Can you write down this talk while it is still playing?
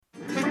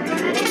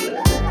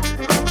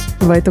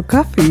Vai tu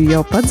kafiju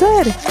jau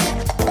padzēri?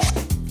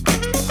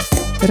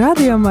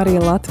 Radio Marija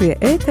Latvija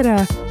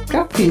ēterā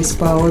Kafijas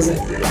pauze.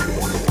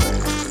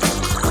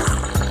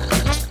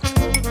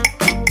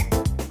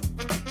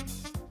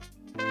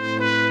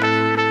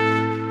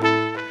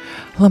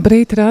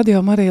 Labrīt,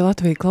 Radio Marija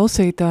Latvija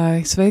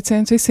klausītāji.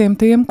 Sveiciens visiem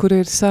tiem,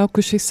 kuri ir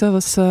sākuši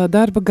savas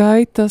darba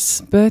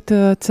gaitas, bet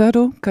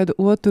ceru, ka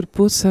otru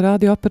pusi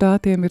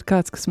radioaparātiem ir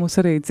kāds, kas mūs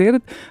arī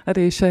dzird.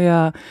 Arī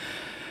šajā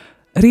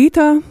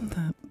rītā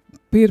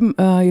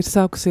ir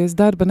sākusies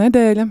darba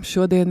nedēļa.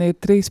 Šodien ir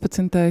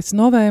 13.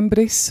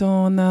 novembris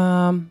un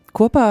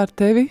kopā ar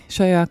tevi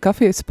šajā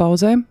kafijas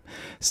pauzē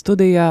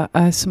studijā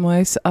esmu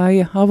es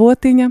Aija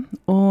Avotiņa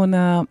un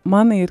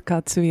man ir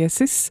kāds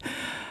viesis.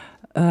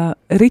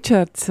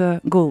 Ričards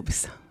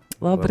Gulbis.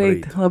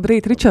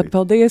 Labrīt, Ričard,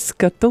 paldies,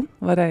 ka tu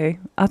varēji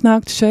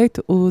atnākt šeit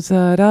uz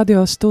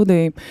radio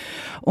studiju.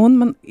 Un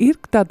man ir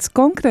tāds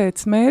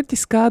konkrēts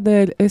mērķis,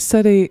 kādēļ es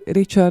arī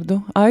Ričardu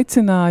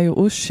aicināju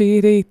uz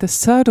šī rīta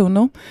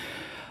sarunu.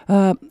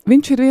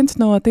 Viņš ir viens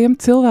no tiem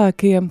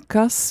cilvēkiem,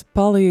 kas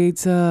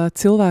palīdz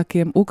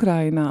cilvēkiem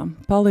Ukrainā,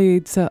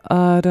 palīdz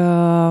ar...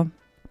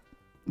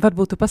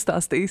 Varbūt tu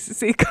pastāstīsi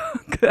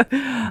sīkāk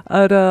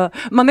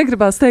man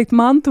negribās teikt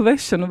mantu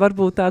vešanu,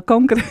 varbūt tā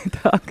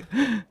konkrētāk.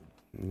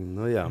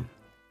 Nu jā.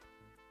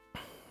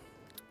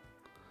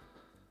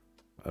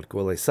 Ar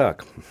ko lai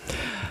sāk?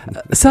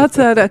 Sāc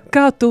ar,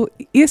 kā tu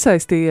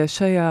iesaistījies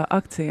šajā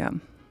akcijā?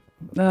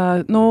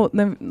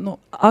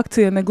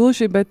 Akcija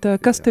negluži, bet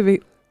kas tevi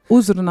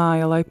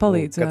uzrunāja, lai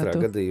palīdzētu?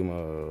 Katrā gadījumā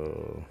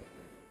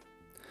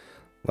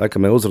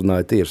laikam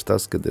uzrunāja tieši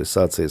tas, kad ir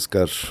sācies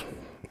karš.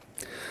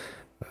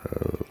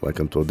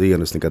 Laikam to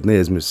dienu es nekad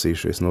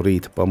neaizmirsīšu, es no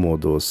rīta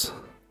pamodos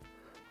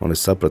un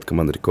es sapratu, ka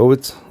man ir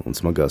covid un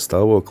smagā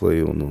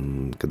stāvoklī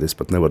un kad es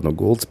pat nevaru no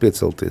gultas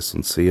piecelties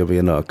un sieva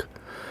ienāk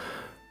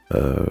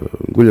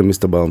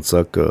guļamistabā un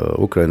saka,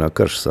 Ukrainā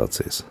karš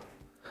sācies.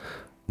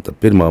 Un tad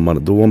pirmā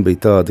mana doma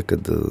bija tāda,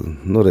 kad,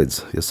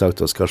 redz, ja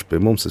sāktos karš pie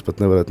mums, es pat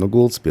nevarētu no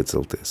gultas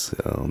piecelties.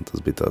 Jā, un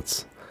tas bija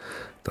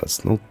tāds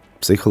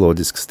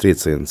psiholoģisks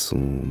trieciens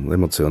un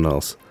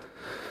emocionāls.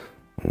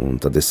 Un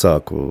tad es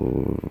sāku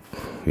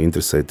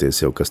interesēties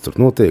jau, kas tur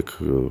notiek,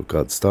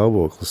 kāds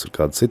stāvoklis,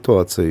 kāda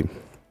situācija.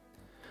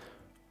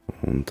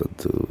 Un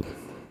tad,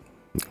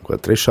 kā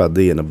trešā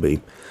diena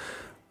bija,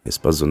 es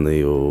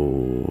pazvanīju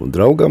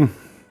draugam,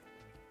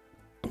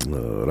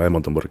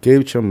 Raimondam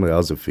Barkevičam,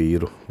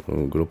 Azefīru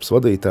grupas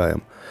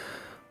vadītājam.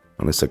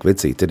 Un es saku,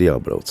 vecīt, ir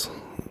jābrauc.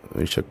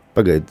 Viņš saka,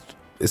 pagaid,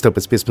 es tev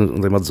pēc 15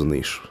 minūtēm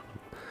atzvanīšu.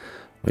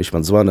 Viņš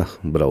man zvana,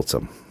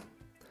 braucam.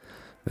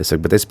 Es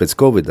saku, bet es pēc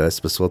Covid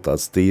esmu vēl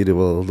tāds tīri,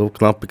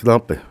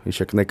 knapi.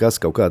 Viņš saka, nekas,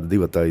 kaut kāda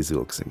divatā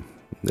izvilksim.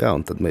 Jā,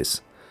 un tad mēs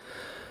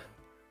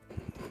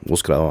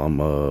uzkrāvām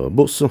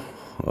busu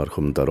ar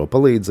humanitāro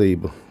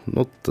palīdzību.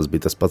 Tas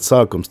bija tas pats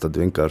sākums, tad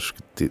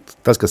vienkārši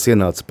tas, kas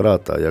ienāca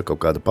prātā, ja kaut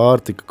kāda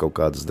pārtika, kaut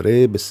kādas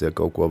drēbes, ja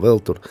kaut ko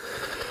vēl tur.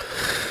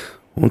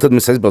 Un tad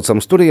mēs aizbraucām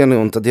uz turieni,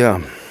 un tad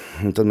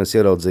mēs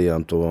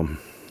ieraudzījām to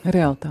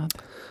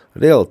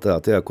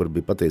realitāti, kur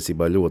bija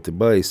patiesībā ļoti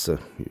baisa,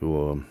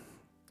 jo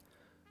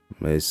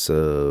mēs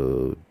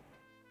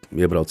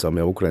iebraucām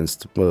jau Ukrainas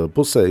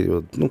pusē, jo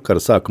kara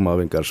sākumā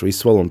vienkārši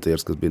visus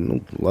volontierus, kas bija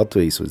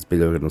Latvijas, es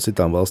biju no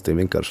citām valstīm,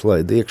 vienkārši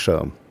laid iekšā,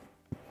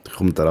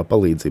 humanitārā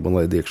palīdzība un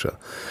laid iekšā.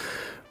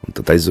 Un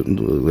tad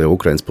jau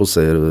Ukrainas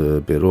pusē ir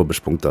pie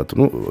robežpunktā,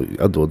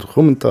 atdod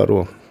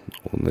humanitāro,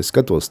 un es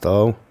skatos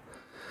stāvu,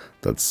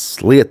 tāds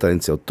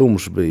lietains jau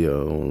tumšs bija,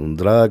 un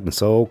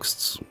drēgnes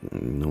augsts,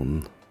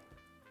 un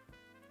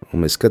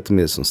mēs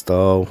skatāmies un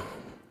stāv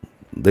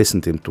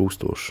 10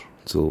 000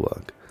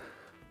 cilvēki.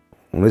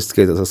 Un es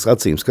tikai tās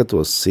acīm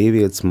skatos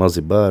sievietes,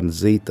 mazi bērni,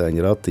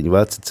 zītaiņi, ratiņi,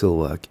 veci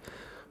cilvēki.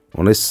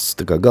 Un es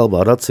tā kā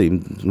galvā ar acīm,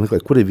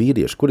 kur ir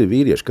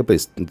vīrieši,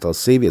 kāpēc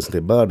tās sievietes un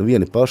tie bērni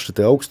vieni paši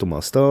te augstumā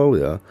stāv,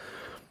 jā.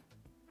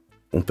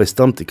 Un pēc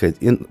tam tikai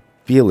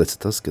pieleca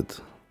tas, kad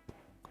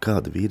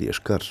kādi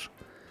vīrieši karš.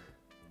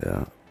 Jā.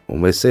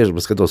 Un mēs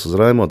sēžam, skatos uz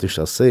Raimondu, viņš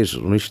tā sēž,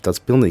 un viņš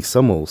tāds pilnīgi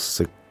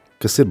samulsis,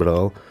 kas ir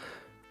brāli?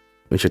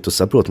 Viņš tu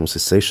saproti, mums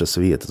ir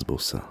 6 vietas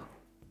busā.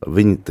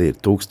 Viņi te ir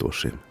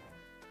 1000.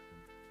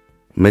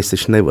 Mēs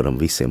taču nevaram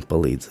visiem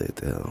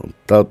palīdzēt. Jā.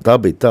 Tā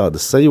bija tāda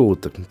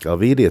sajūta, kā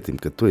vīrietim,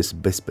 ka tu esi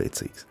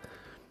bezspēcīgs.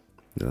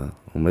 Jā.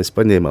 Un mēs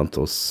paņēmām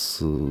tos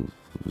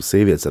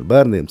sievietes ar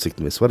bērniem, cik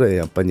mēs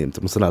varējām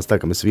paņemt. Mums sanāca tā,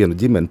 ka mēs vienu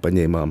ģimeni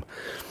paņēmām.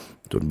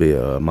 Tur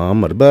bija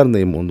mamma ar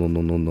bērniem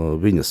un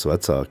viņas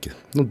vecāki.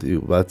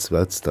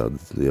 Veci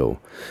tādi jau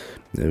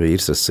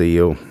vīrs ar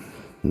sievu.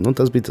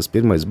 Tas bija tas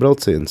pirmais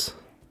brauciens.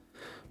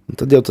 Un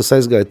tad jau tas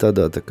aizgāja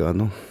tādā tā kā,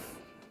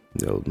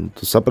 jau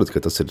tu saprati,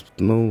 ka tas ir,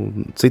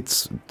 cits,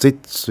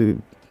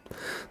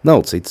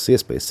 nav citas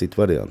iespējas, citi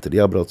varianti, ir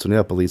jābrauc un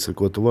jāpalīdz, ar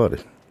ko tu vari.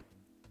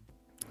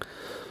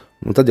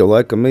 Un tad jau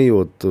laikam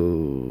ejot,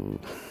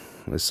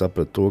 es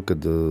sapratu to,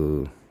 kad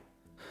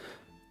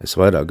es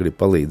vairāk gribu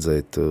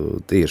palīdzēt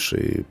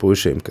tieši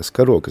puišiem, kas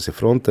karo, kas ir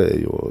frontē,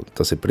 jo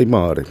tas ir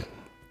primāri.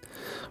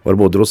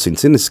 Varbūt drusciņ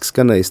ciniski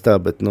skanējis tā,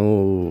 bet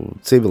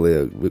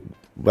civilie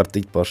var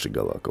tikt paši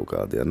galā kaut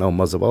kādi, ja nav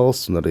maza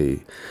valsts, un arī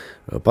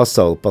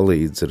pasauli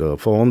palīdz, ir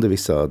fondi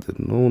visādi,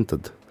 un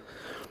tad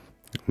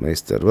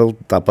mēs te vēl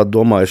tāpat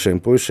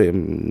domājušiem puišiem,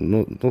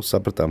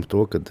 sapratām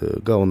to, ka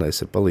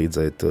galvenais ir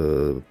palīdzēt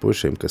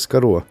puišiem, kas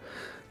karo.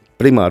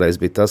 Primārais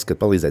bija tas, ka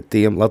palīdzēt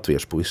tiem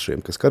latviešu puišiem,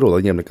 kas karo,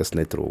 lai viņiem nekas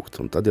netrūkt,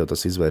 un tad jau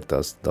tas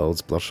izvērtās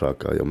daudz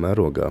plašākā jau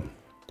mērogā.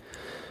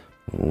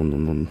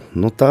 Un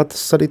tā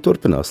tas arī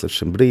turpinās līdz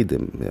šim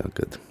brīdim, jā,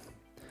 kad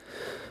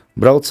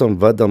braucam,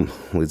 vedam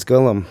līdz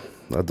galam,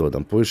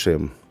 atdodam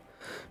puišiem.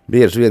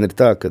 Bieži vien ir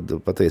tā, ka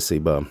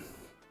patiesībā,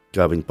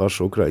 kā viņi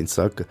paši Ukraiņi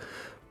saka,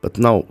 pat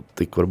nav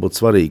tik varbūt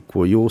svarīgi,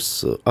 ko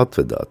jūs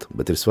atvedāt,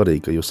 bet ir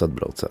svarīgi, ka jūs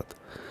atbraucāt.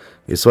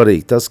 Ir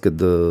svarīgi tas, kad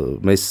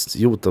mēs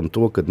jūtam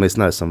to, kad mēs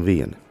neesam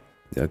vieni,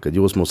 ja, kad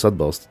jūs mūs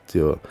atbalstat,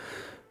 jo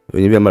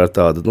viņi vienmēr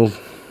tādu,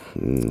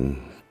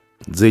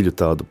 dziļu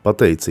tādu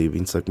pateicību,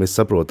 viņi saka, mēs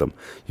saprotam,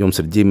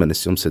 jums ir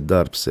ģimenes, jums ir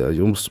darbs, ja,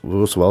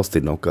 jūsu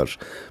valstī nav karš,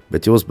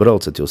 bet jūs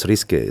braucat, jūs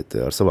riskējat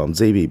ja, ar savām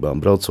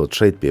dzīvībām, braucot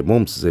šeit pie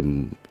mums,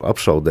 zem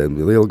apšaudēm,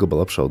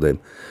 lielgabala apšaudēm,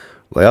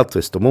 lai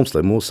atvestu mums,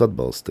 lai mūs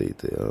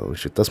atbalstītu,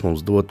 ja, tas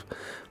mums dod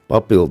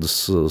papildus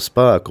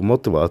spēku,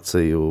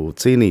 motivāciju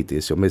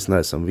cīnīties, jo mēs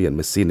neesam vieni,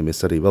 mēs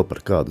cīnāmies arī vēl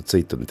par kādu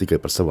citu, ne tikai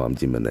par savām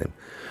ģimenēm.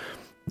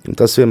 Un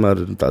tas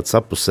vienmēr ir tāds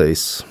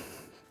apusējs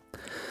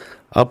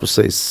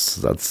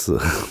tāds,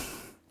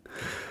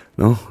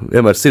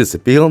 vienmēr sirds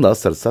ir pilna,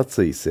 asars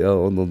acīs, ja,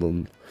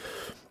 un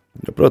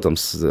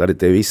protams, arī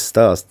tie visi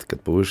stāsti, kad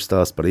puiši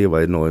stāst par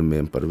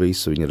ievainojumiem, par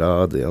visu viņi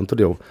rāda, ja, un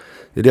tur jau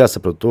ir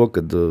jāsaprot to,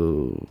 kad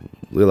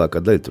lielākā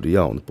daļa tur ir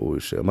jauni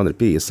puiši, ja. Man ir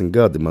 50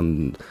 gadi,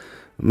 man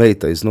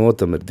meitai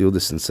Notam ir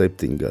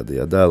 27 gadi,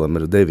 jā, dēlam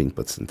ir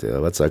 19, jā,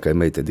 vecākai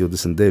meitai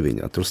 29,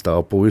 jā, tur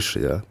stāv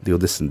puiši, jā,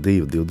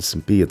 22,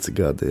 25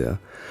 gadi, jā.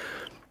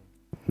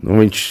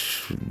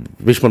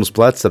 Viņš man uz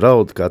pleca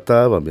raud kā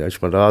tēvam, jā, viņš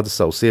man rāda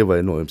savus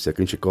ievainojumus, ja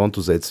viņš ir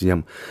kontuzēts,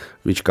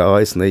 viņš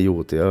kājas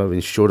nejūt, jā,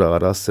 viņš šurā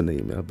ar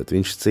asinīm, jā, bet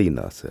viņš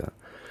cīnās, jā.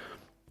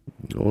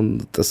 Un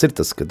tas ir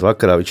tas, kad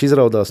vakarā viņš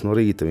izraudās no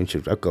rīta, viņš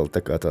ir atkal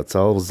tā kā tāds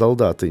alvas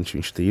zaldātiņš,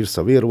 viņš tīra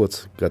savu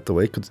ieroci,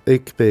 gatavo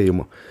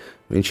ekipējumu,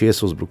 viņš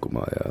ies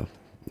uzbrukumā, jā.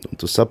 Un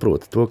tu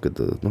saproti to, ka,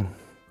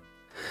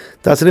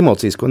 tās ir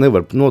emocijas, ko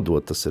nevar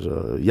nodot, tas ir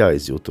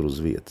jāizjūt tur uz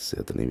vietas,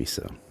 jā, tanī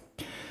visā.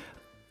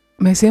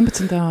 Mēs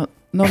 11.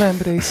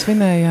 novembrī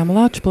svinējām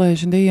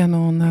Lāčplēža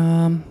dienu, un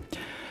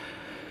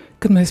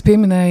kad mēs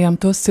pieminējām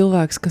tos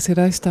cilvēkus, kas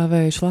ir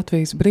aizstāvējuši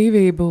Latvijas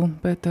brīvību,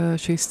 bet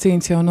šīs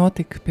cīņas jau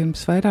notika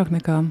pirms vairāk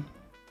nekā,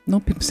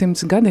 pirms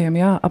 100 gadiem,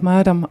 jā,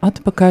 apmēram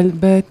atpakaļ,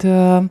 bet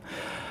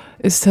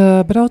es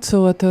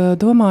braucot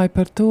domāju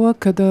par to,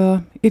 ka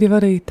ir jau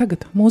arī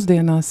tagad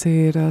mūsdienās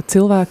ir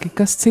cilvēki,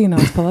 kas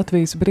cīnās par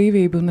Latvijas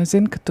brīvību, un es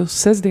zinu, ka tu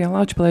sestdien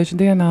Lāčplēža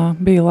dienā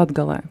biji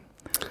Latgalē.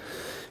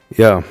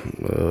 Jā,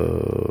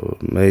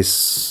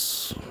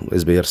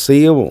 es biju ar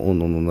sievu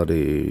un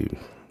arī,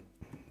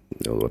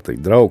 var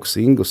teikt, draugs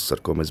Ingus,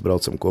 ar ko mēs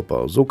braucam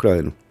kopā uz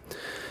Ukrainu.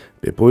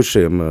 Pie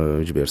puišiem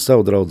viņš bija ar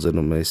savu draudzeni,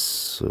 un mēs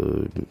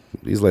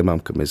izlēmām,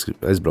 ka mēs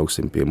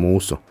aizbrauksim pie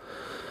mūsu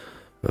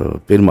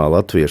pirmā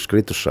latviešu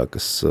kritušā,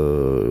 kas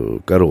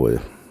karoja.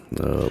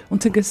 Un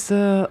cik es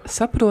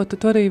saprotu,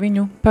 tu arī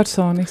viņu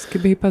personiski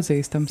bija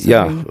pazīstams.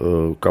 Jā,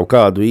 kaut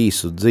kādu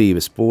īsu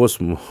dzīves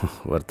posmu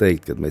var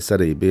teikt, kad mēs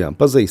arī bijām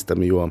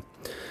pazīstami, jo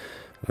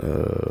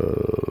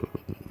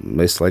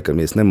mēs,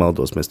 laikam, ja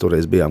nemaldos, mēs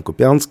toreiz bijām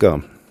Kupjanskā,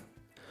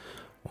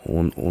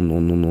 un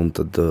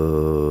tad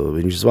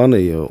viņš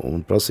zvanīja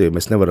un prasīja,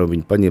 mēs nevaram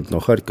viņu paņemt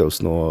no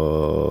Harkavas, no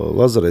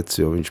Lazarets,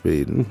 jo viņš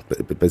bija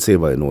pēc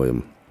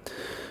ievainojuma,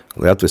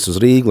 lai atvest uz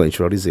Rīgu, lai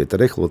viņš var iziet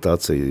ar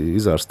rehabilitāciju,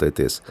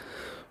 izārstēties.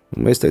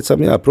 Un mēs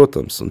teicām, jā,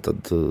 protams, un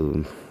tad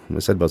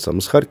mēs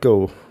atbraucām uz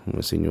Harkavu,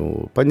 mēs viņu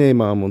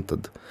paņēmām, un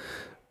tad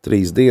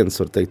 3 dienas,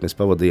 var teikt, mēs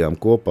pavadījām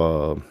kopā,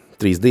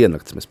 3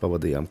 diennakts mēs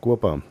pavadījām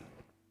kopā.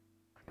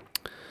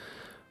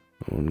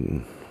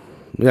 Un,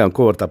 jā, un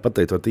ko var tā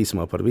pateikt, var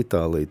īsumā par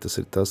Vitāliju, tas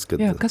ir tas, ka...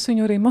 Jā, kas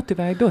viņu arī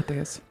motivēja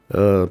doties?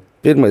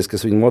 Pirmais,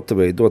 kas viņu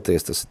motivēja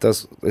doties, tas ir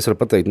tas, es varu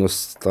pateikt no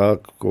tā,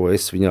 ko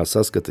es viņā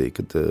saskatīju,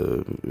 kad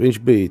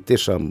viņš bija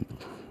tiešām...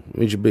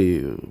 Viņš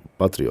bija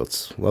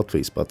patriots,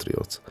 Latvijas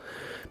patriots.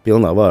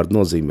 Pilnā vārda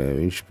nozīmē.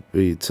 Viņš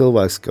bija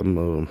cilvēks,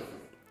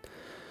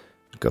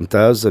 kam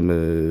tēvzeme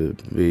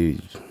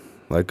bija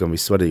laikam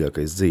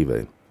vissvarīgākais dzīvē.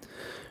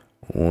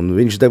 Un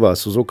viņš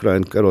devās uz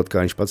Ukrainu karot,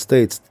 kā viņš pats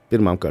teica,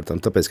 pirmām kārtām,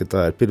 tāpēc, ka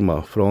tā ir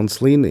pirmā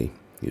frontes līnija,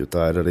 jo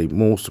tā ir arī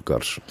mūsu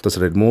karš. Tas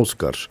ir mūsu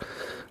karš.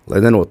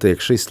 Lai nenotiek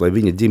šis, lai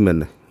viņa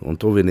ģimene un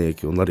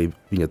tuvinieki un arī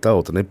viņa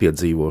tauta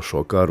nepiedzīvo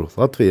šo karu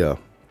Latvijā,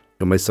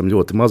 jo mēs esam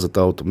ļoti maza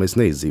tauta, mēs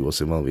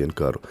neizdzīvosim vēl vienu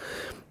karu.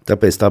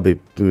 Tāpēc tā bija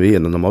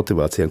viena no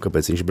motivācijām,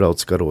 kāpēc viņš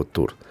brauc karot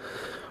tur.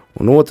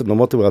 Un otra no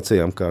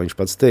motivācijām, kā viņš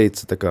pats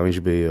teica, tā kā viņš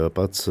bija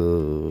pats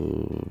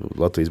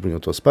Latvijas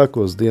bruņoto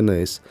spēkos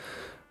dienējis,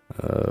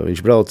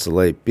 viņš brauca,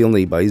 lai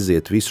pilnībā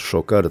iziet visu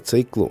šo kara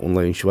ciklu, un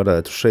lai viņš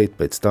varētu šeit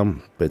pēc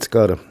tam, pēc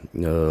kara,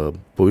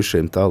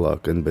 puišiem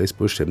tālāk, NBS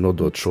puišiem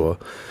nodot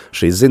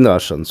šīs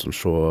zināšanas un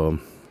šo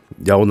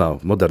jaunā,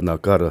 modernā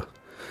kara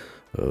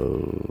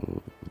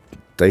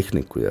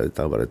tehniku, ja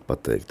tā varētu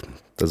pateikt.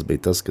 Tas bija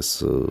tas,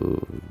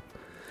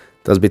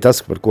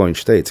 par ko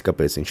viņš teica,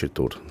 kāpēc viņš ir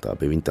tur. Tā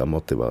bija viņa tā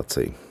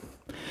motivācija.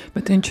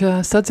 Bet viņš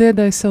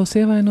sadziedēja savus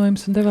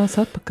ievainojumus un devās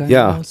atpakaļ.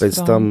 Jā,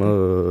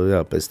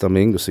 pēc tam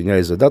Ingus viņu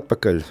aizved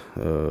atpakaļ.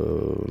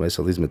 Mēs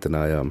vēl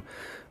izmetinājām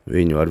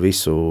viņu ar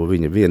visu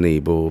viņa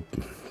vienību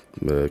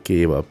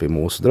Kijevā pie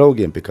mūsu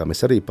draugiem, pie kā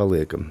mēs arī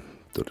paliekam.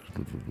 Tur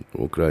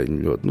Ukraiņi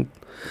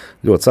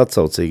ļoti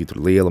atsaucīgi, tur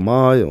liela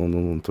māja,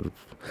 un tur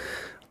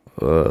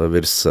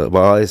virs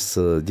mājas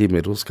ģimene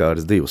ir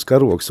uzkāris 2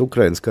 karogus,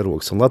 Ukrainas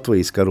karogs un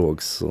Latvijas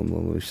karogs, un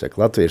viņš saka,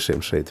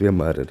 latviešiem šeit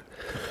vienmēr ir,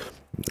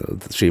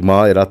 šī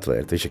māja ir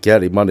atvērta. Viņš saka, ja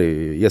arī mani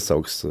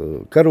iesauks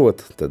karot,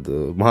 tad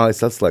mājas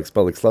atslēgas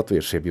paliks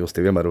latviešiem, jūs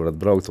te vienmēr varat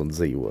braukt un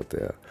dzīvot,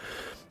 jā.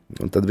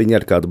 Un tad viņi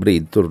ar kādu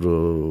brīdi tur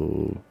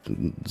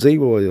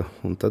dzīvoja,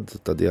 un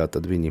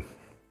tad viņi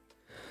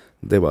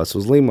devās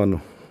uz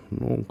Limanu,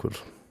 kur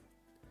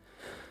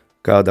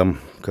kādam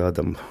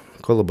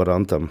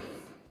kolaborantam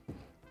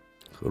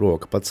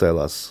roka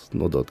pacēlās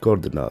nodot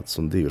koordinātas,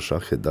 un 2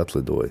 šahedi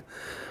atlidoja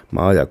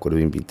mājā, kur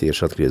viņi bija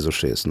tieši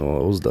atgriezušies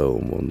no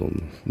uzdevuma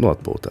un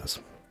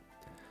atpūtās.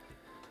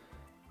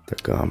 Tā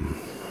kā...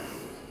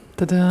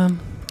 Tad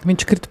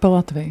viņš krita pa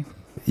Latviju.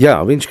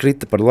 Jā, viņš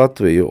krita par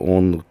Latviju,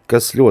 un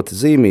kas ļoti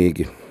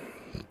zīmīgi,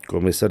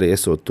 ko mēs arī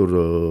esot tur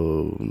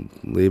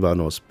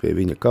Līvānos pie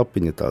viņa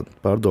kapiņa, tā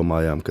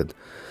pārdomājām, kad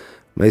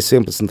mēs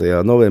 11.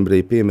 novembrī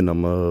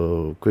pieminam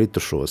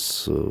kritušos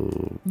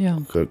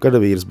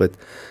karavīrus, bet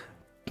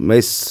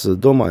mēs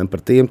domājam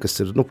par tiem, kas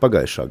ir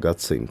pagājušā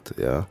gadsimta,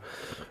 jā,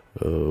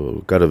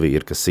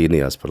 karavīri, kas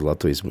cīnījās par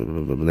Latvijas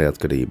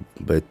neatkarību,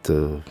 bet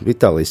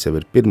Vitālijs jau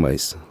ir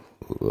pirmais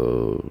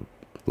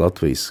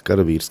Latvijas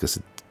karavīrs, kas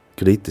ir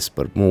kritis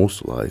par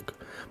mūsu laiku,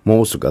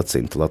 mūsu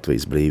gadsimta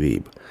Latvijas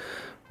brīvību.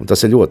 Un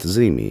tas ir ļoti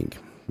zīmīgi,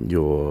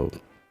 jo,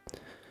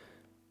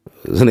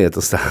 ziniet,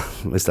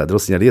 mēs tā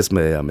drusciņi arī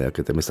iesmējām, jā, ka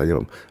te mēs tā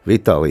ņemam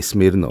Vitālijs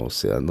Smirnovs,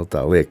 jā,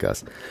 tā liekas,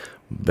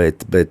 bet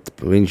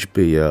viņš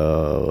bija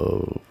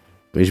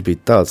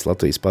tāds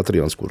Latvijas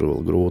patrions, kuru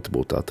vēl grūti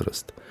būtu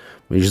atrast.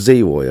 Viņš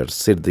dzīvoja ar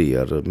sirdī,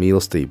 ar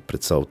mīlestību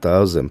pret savu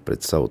tēvzemi,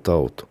 pret savu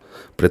tautu,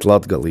 pret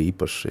Latgali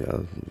īpaši, jā,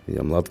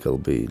 viņam Latgali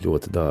bija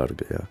ļoti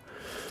dārga, jā.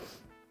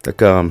 Tā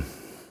kā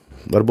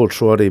varbūt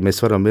šo arī mēs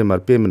varam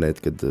vienmēr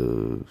pieminēt, kad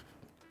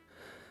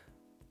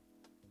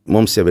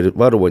mums jau ir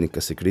varoņi,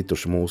 kas ir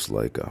krituši mūsu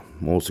laikā,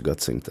 mūsu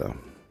gadsimtā.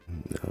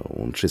 Jā,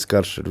 un šis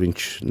karš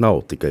viņš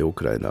nav tikai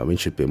Ukrainā,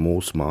 viņš ir pie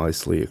mūsu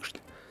mājas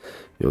sliekšņa.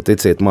 Jo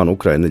ticiet man,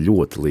 Ukraina ir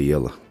ļoti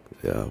liela,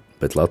 jā,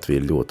 bet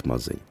Latvija ir ļoti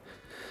maziņa.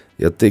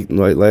 Ja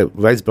lai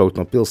aizbraukt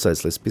no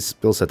pilsētas, līdz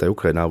pilsētai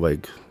Ukrainā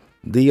vajag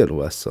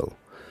dienu veselu,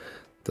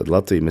 tad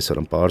Latviju mēs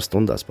varam pāris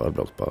stundās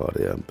pārbraukt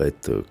pāri, jā,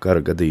 bet kara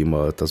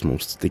gadījumā tas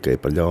mums tikai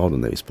par ļaunu,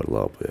 nevis par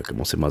labu, jā, ka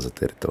mums ir maza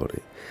teritorija.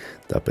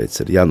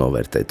 Tāpēc ir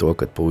jānovērtē to,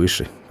 ka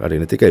puiši, arī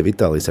ne tikai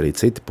Vitālijs, arī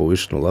citi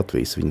puiši no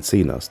Latvijas, viņi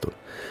cīnās tur.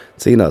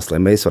 Cīnās,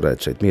 lai mēs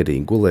varētu šeit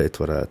mierīgi gulēt,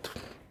 varētu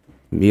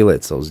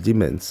mīlēt savus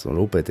ģimenes un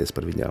rūpēties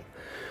par viņām,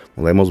 un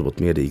lai mums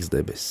būtu mierīgs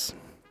debesis.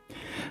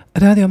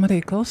 Rādījām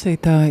arī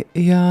klausītāji,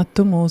 ja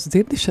tu mūs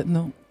dzirdi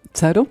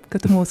ceru, ka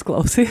tu mūs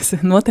klausies,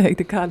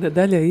 noteikti kāda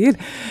daļa ir,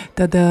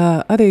 tad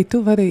arī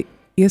tu vari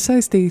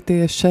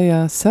iesaistīties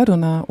šajā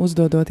sarunā,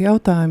 uzdodot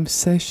jautājumus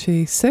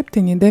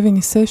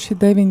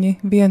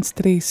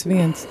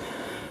 679699131,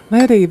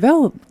 vai arī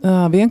vēl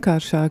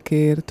vienkāršāk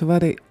ir, tu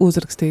vari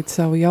uzrakstīt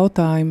savu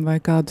jautājumu vai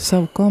kādu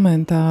savu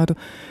komentāru,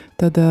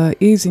 tad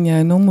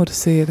īziņai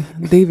numurs ir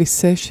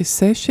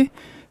 266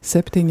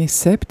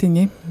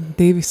 77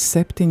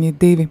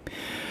 272.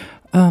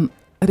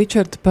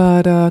 Ričard,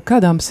 par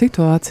kādām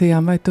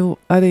situācijām, vai tu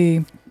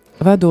arī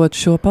vedot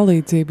šo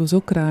palīdzību uz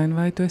Ukrainu,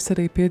 vai tu esi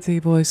arī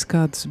piedzīvojis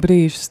kādus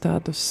brīžus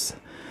tādus,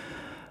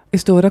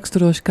 es to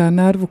raksturošu kā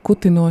nervu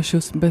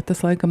kutinošus, bet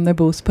tas laikam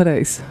nebūs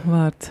pareizs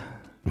vārds.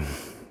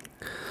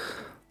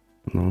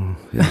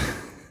 Jā.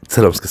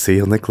 Cerams, ka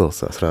sieva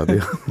neklausās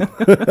rādio.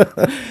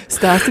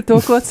 Stāsti to,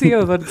 ko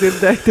sieva var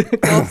dzirdēt,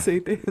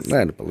 klausīties.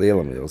 Nē, pa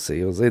lielam jau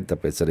sieva zina,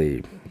 tāpēc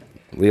arī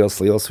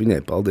liels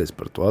viņai paldies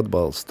par to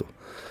atbalstu.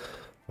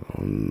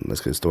 Un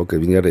es skatos to,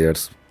 ka viņi arī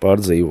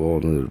pārdzīvo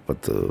un ir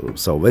pat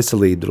savu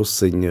veselību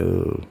drusciņu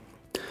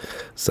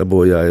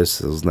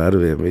sabojājusi uz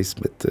nerviem viss,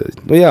 bet,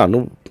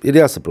 ir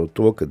jāsaprot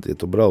to, ka, ja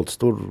tu brauc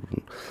tur,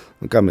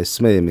 kā mēs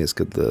smējamies,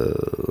 kad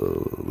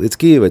līdz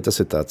Kijevai tas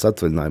ir tāds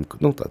atvaļinājums,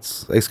 tāds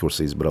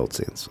ekskursijas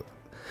brauciens.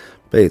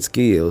 Pēc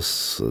Kijevas,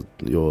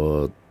 jo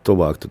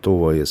tuvāk tu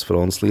tuvojies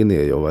frontes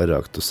līnijai, jo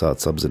vairāk tu sāc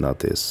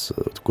apzināties,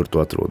 kur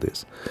tu atrodies.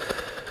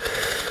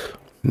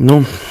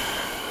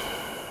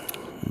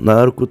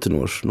 Nēru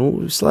kutinoši.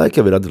 Visu laiku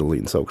jau ir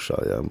adrenalīns augšā,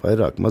 jā.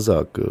 Vairāk,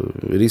 mazāk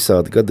ir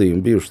izsādi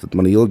gadījumi bijuši, tad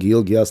man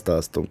ilgi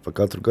jāstāsta par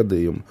katru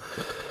gadījumu.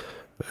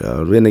 Jā,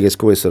 vienīgais,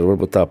 ko es varu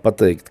varbūt tā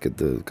pateikt,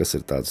 kas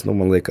ir tāds,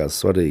 man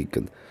liekas svarīgi,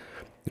 kad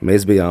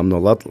mēs bijām no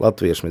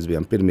latvieši, mēs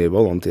bijām pirmie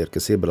volontieri,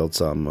 kas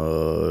iebraucām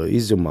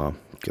Izjumā,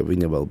 ka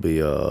viņa vēl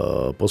bija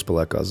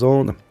postpelēkā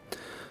zona,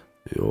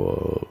 jo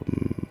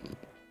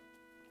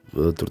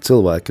tur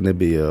cilvēki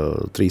nebija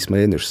 3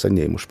 mēnešus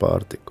saņēmuši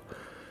pārtiku.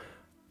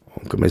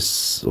 Un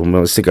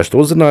mēs vienkārši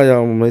to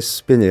uzrunājām, un mēs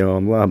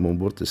pieņēmām lēmumu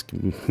burtiski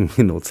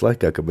minūtes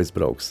laikā, ka mēs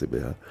brauksim,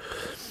 jā.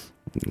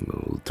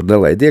 Tur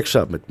nelaid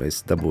iekšā, bet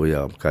mēs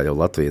dabūjām, kā jau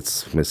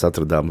latvietis, mēs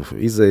atradām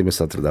izēju,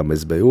 mēs atradām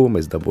SBU,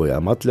 mēs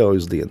dabūjām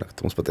atļauju uz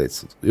diennakti. Mums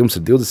pateica, jums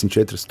ir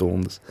 24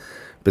 stundas.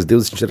 Pēc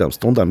 24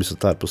 stundām jūs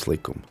esat ārpus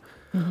likuma.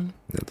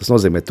 Ja, tas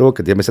nozīmē to,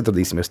 ka ja mēs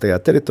atradīsimies tajā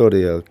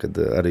teritorijā, kad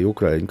arī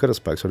Ukraiņu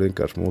karaspēks var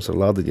vienkārši mūs ar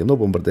lādiņiem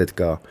nobombardēt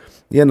kā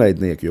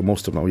ienaidnieki, jo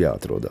mums tur nav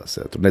jāatrodās.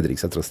 Ja, tur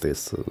nedrīkst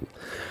atrasties.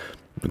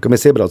 Kad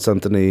mēs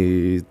iebraucām tādā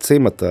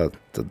cimatā,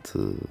 tad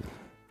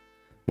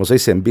mums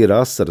visiem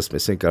bija asaras,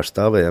 mēs vienkārši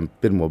stāvējām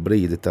pirmo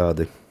brīdi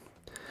tādi,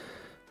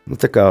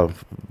 tā kā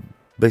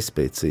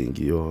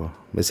bezspēcīgi, jo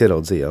mēs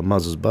ieraudzījām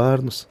mazus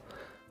bērnus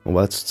un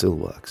vecus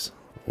cilvēkus.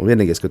 Un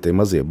vienīgais, ko tie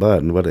mazie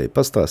bērni varēja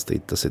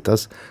pastāstīt, tas ir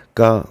tas,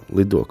 kā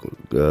lido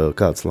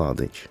kāds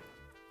lādiņš.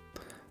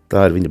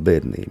 Tā ir viņa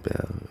bērnība.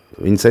 Jā.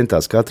 Viņi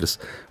centās katrs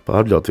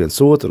pārļaut viens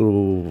otru,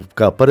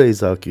 kā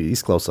pareizāk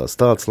izklausās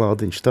tāds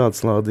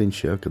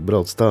lādiņš, jā, kad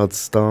brauc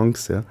tāds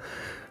tanks. Jā.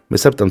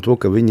 Mēs saprotam to,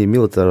 ka viņi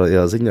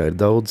militārajā ziņā ir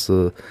daudz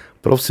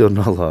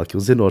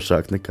profesionālāki un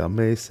zinošāki nekā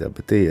mēs, jā,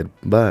 bet tie ir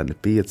bērni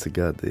 5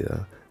 gadi,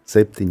 jā,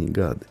 7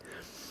 gadi.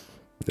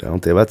 Jā,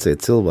 un tie vecie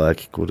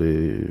cilvēki, kuri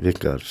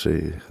vienkārši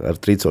ar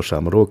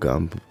trīcošām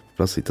rokām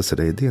prasīja, tas ir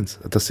ēdiens,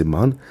 tas ir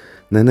man?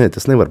 Nē,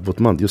 tas nevar būt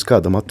man, jūs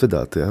kādam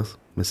atvedāt, jā?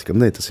 Mēs sakām,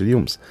 nē, tas ir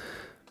jums.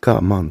 Kā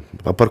man?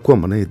 Par ko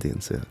man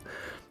ēdiens, jā?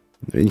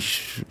 Viņš,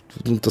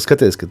 tas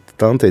skaties, ka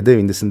tantei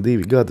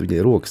 92 gadi,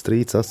 viņai rokas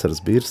trīc,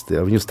 asaras birst,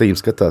 jā? Viņu stīm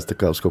skatās tā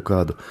kā uz kaut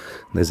kādu,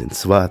 nezinu,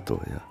 svēto,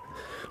 jā?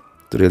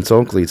 Tur viens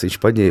onklīts, viņš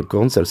paņēma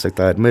konservu, saka,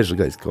 tā ir meža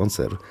gaisa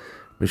konserva.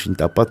 Viņš viņu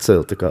tā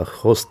pacēla, tā kā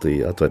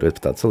hostija,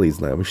 atvairot tādu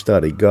salīdzinājumu. Viņš tā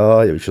arī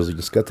gāja, viņš uz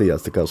viņu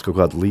skatījās tā kā uz kaut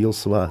kādu lielu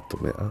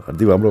svētumu, jā. Ar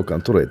 2 rokām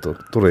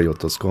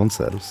turējot tos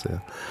konservus, jā.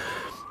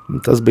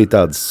 Tas bija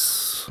tāds,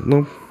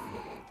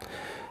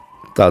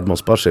 tādi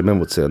mums pašiem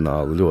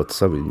emocionāli ļoti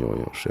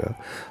saviņojoši, jā.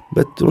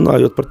 Bet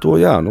runājot par to,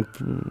 jā,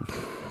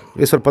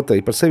 es varu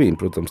pateikt par sevīm,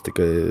 protams,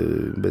 tikai,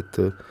 bet,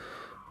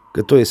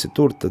 kad tu esi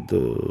tur, tad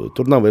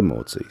tur nav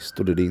emocijas,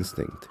 tur ir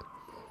instinkti.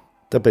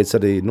 Tāpēc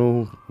arī,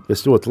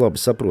 es ļoti labi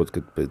saprotu,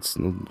 ka pēc,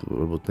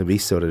 varbūt ne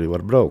visi arī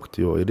var braukt,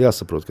 jo ir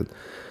jāsaprot, ka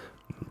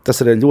tas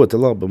arī ļoti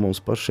labi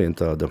mums pašiem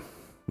tāda,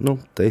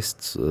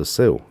 tests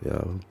sev, jā,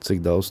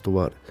 cik daudz tu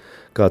vari,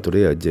 kā tu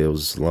reaģē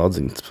uz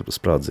lādziņu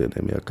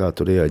sprādzieniem, jā, kā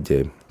tu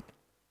reaģē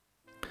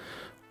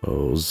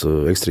uz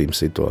ekstrīmu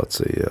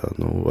situāciju, jā,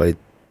 vai,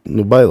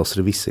 bailes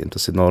ir visiem,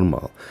 tas ir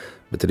normāli,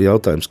 bet ir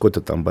jautājums, ko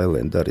tu tām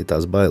bailēm dari,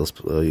 tās bailes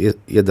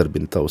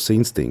iedarbina tavus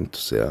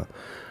instinktus, jā,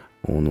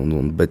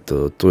 bet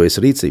tu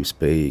esi rīcības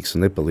spējīgs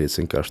un nepaliec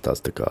vienkārši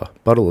tāds tā kā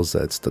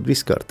paralizēts, tad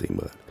viss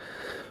kārtībā.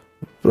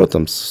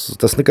 Protams,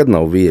 tas nekad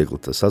nav viegli,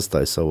 tas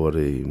atstāja savu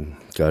arī,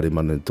 kā arī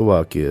mani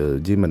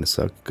tuvākie ģimene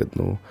saka, kad,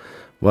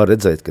 var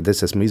redzēt, kad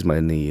es esmu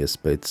izmainījies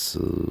pēc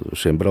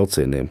šiem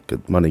braucieniem,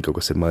 kad manī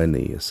kaut kas ir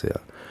mainījies, jā.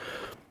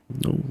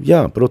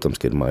 Jā, protams,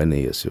 ka ir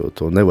mainījies, jo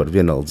to nevar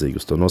vienaldzīgi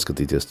uz to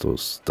noskatīties,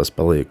 tas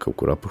paliek kaut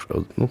kur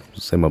apušā,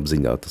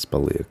 zemapziņā tas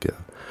paliek, jā.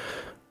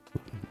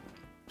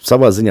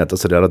 Savā ziņā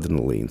tas ir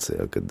adrenalīns,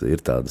 ja, kad ir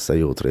tāda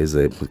sajūta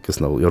reizē, kas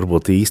nav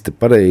varbūt īsti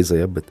pareiza,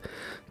 ja, bet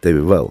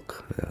tevi velk,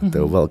 ja,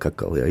 tevi velk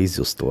atkal, ja,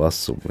 izjust to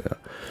asumu. Ja.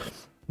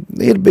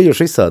 Ir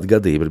bijuši visādi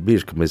gadījumi, ir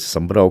bijuši, ka mēs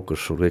esam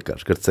braukuši un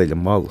vienkārši ar ceļa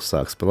malu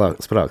sāk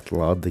sprāgt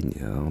lādiņi,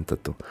 ja, un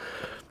tad tu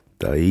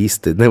tā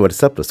īsti nevari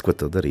saprast, ko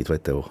tev darīt,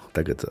 vai tev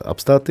tagad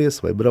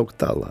apstāties vai braukt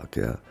tālāk,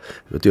 ja.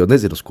 Jo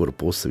nezinu, uz kuru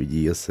pusi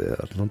viņi ies, ja,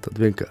 tad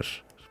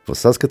vienkārši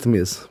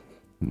saskatamies,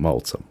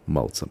 maucam,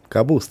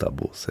 kā būs, tā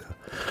būs, ja.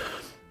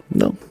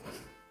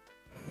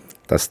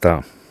 Tas tā.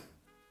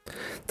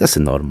 Tas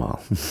ir normāli.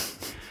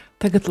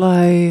 Tagad,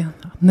 lai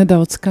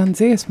nedaudz skan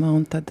dziesma,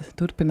 un tad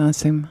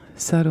turpināsim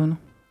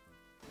sarunu.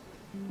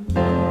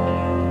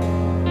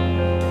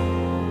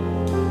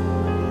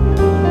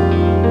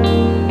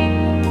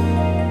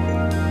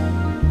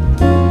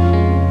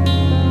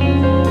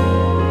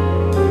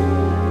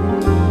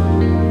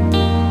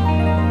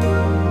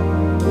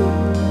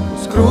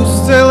 Uz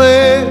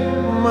krustcelē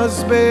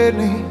maz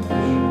bērniņš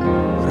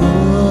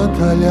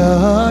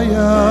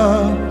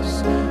rotaļājās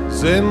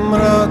zem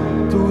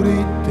ratu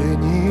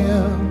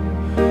riteņiem,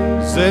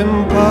 zem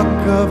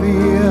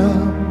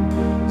pakaviem,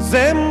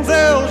 zem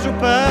dzelžu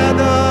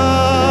pēdām.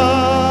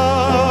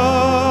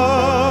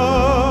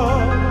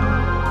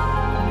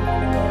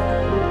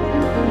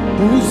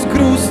 Uz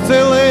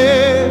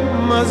krustcelēm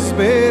maz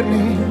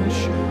bērniņš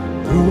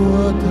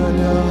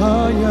rotaļājās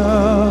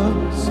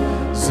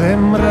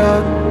zem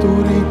ratu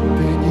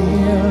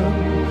riteņiem,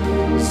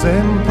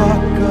 zem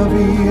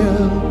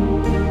pakaviem,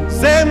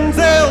 zem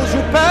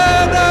dzelžu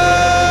pēdām.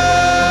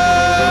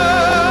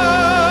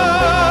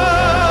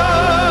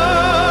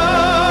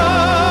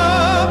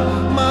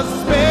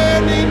 Mazs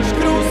bērniņš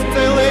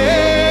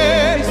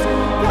krustcelēs,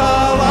 kā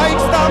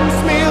laiks tam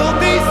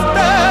smiltis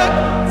tek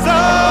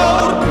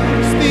caur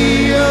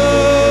pirkstiem.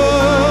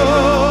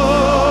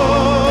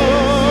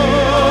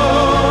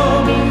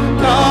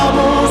 Tā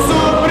mūsu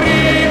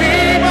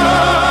brīvība,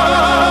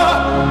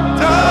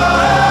 tā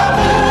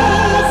mūsu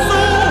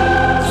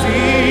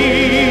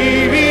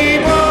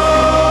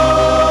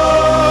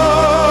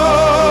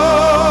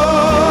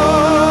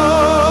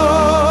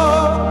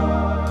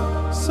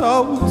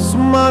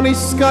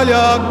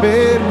skaļāk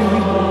bērni,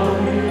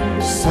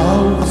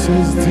 sauc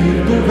es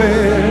dzirdu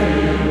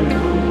vēl,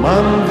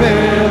 man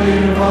vēl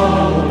ir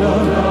valoda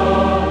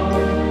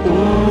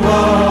un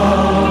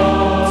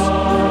vārds.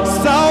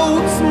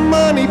 Sauc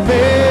mani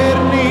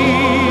bērni,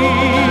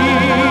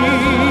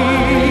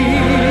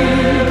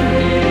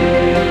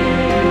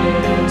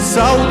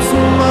 sauc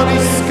mani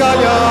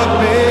skaļāk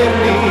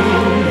bērni,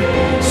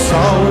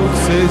 sauc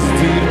es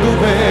dzirdu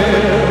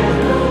vēl,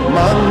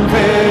 man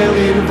vēl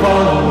ir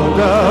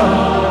valoda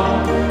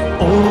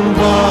un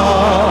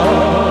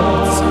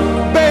vārds,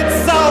 bet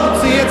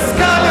sauciet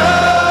skaļāk.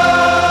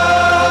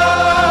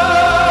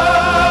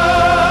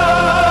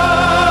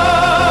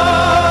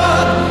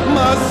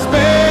 Mazs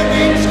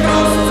bērniņš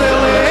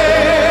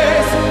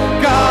krustcelēs,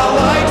 kā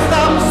laiks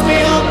tam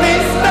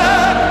smiltis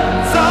tek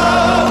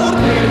caur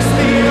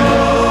pirkstiem.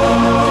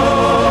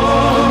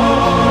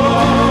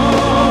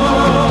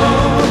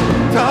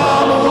 Tā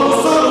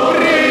mūsu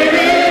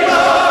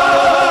brīvība,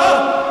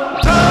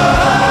 tā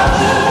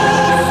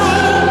mūsu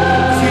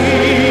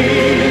dzīvība.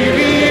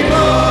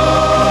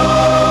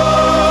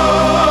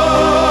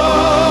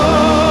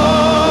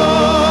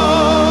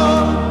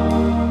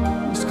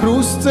 Uz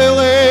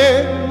krustcelē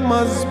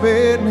mazs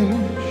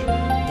bērniņš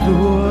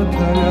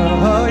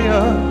rotaļājās.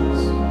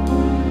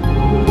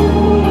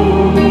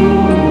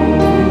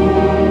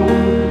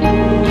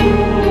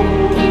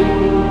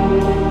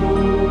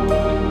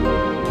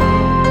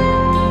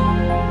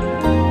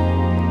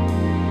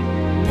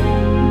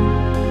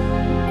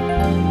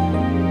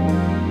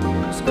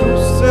 Uz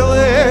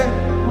krustcelē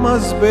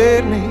mazs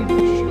bērniņš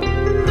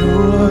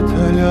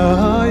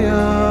rotaļājās.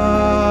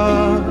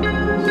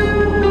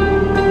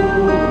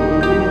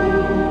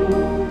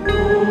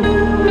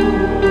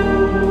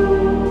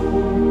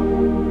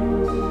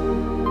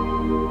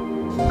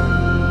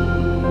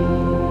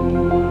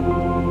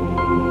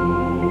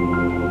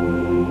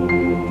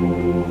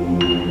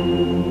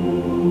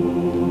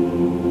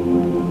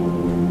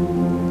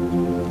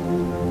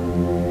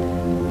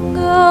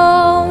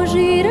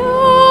 Gauži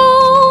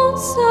raud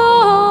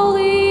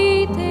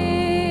saulīte,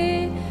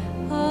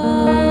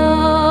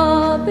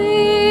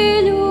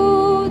 abeļu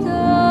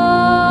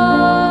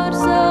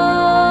dārzā.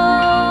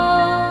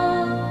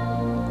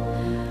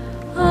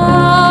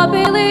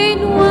 Abelei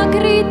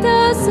nokrita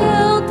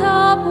zelta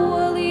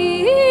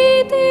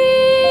bolītis.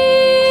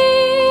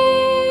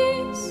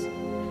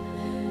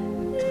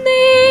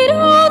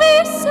 Neraudi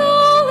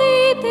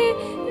saulīte,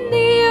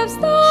 Dievs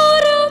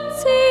dara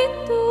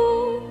citu.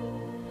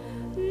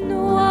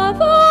 No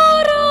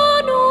vara,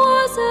 no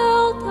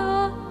zelta,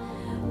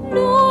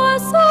 no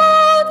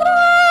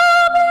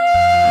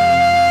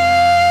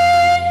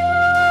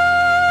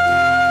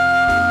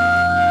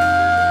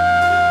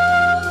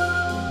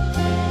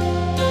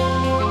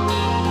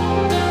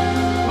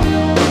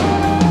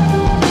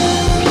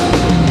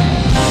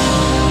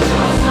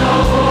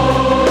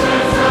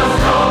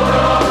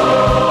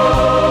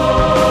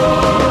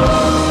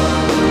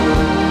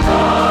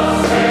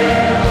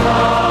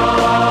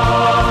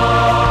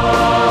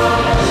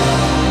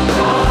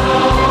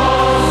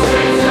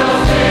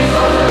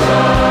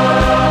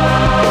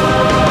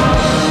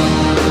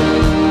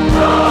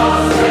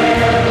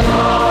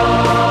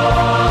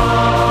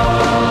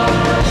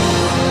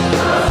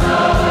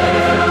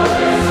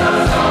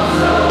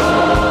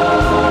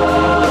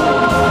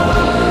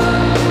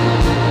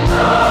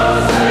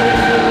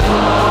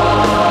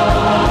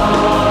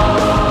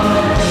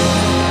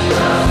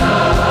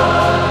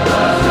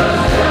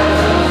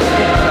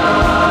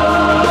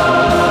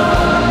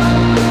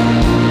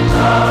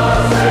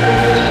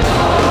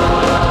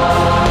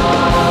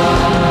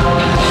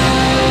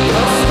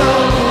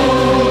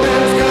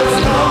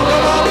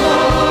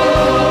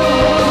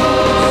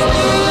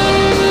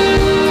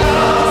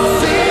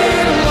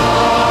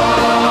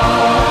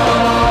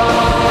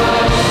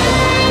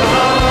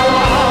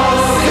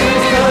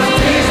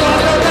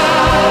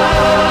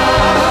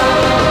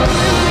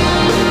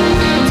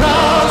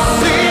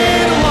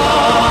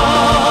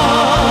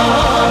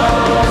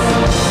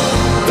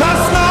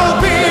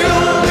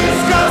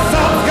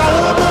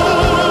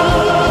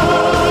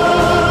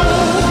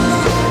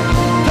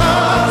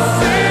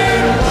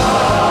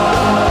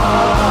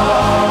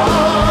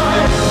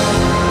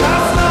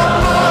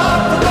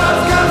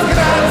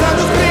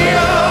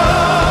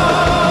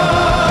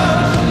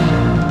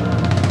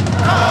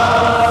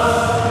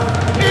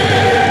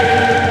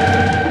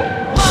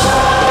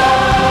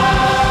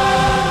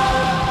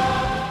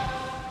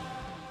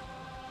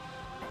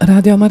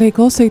Rādījumā arī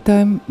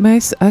klausītājiem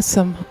mēs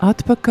esam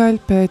atpakaļ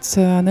pēc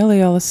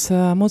nelielas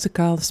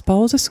muzikālas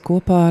pauzes.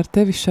 Kopā ar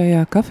tevi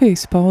šajā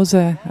kafijas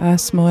pauzē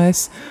esmu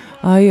es,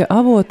 Aija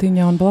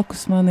Avotiņa, un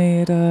blakus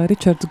manī ir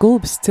Ričards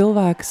Gulbis,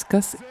 cilvēks,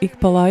 kas ik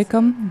pa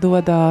laikam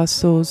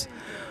dodās uz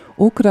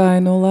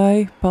Ukrainu,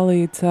 lai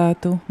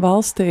palīdzētu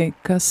valstī,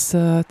 kas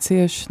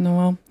cieš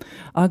no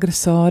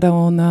agresora.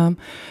 Un,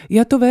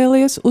 ja tu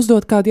vēlies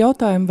uzdot kādu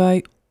jautājumu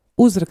vai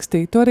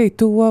uzrakstīt arī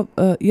to,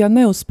 ja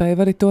neuzspēju,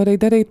 vari to arī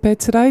darīt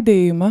pēc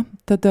raidījuma,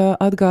 tad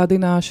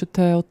atgādināšu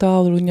tev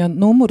tālruņa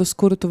numurus,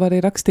 kuru tu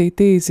vari rakstīt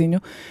īziņu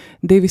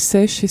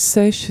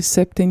 266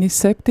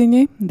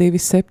 77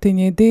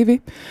 272,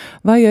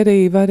 vai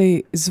arī vari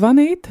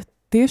zvanīt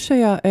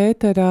tiešajā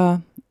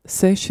ēterā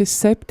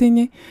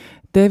 67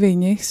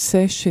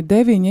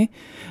 969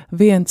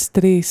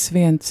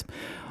 131.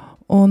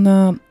 Un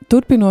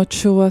turpinot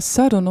šo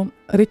sarunu,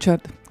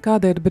 Ričard,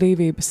 kāda ir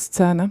brīvības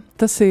cena?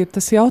 Tas ir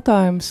tas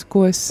jautājums,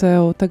 ko es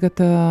sev tagad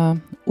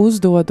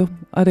uzdodu.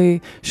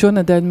 Arī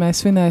šonedēļ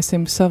mēs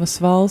svinēsim savas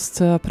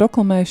valsts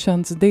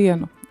proklamēšanas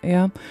dienu.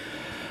 Ja?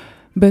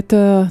 Bet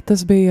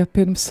tas bija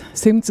pirms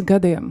 100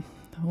 gadiem.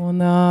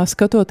 Un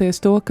skatoties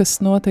to, kas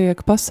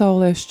notiek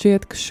pasaulē,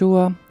 šķiet, ka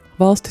šo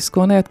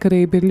valstisko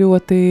neatkarību ir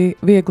ļoti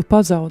viegli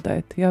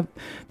pazaudēt. Ja?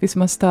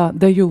 Vismaz tā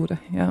de jure.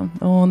 Ja?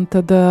 Un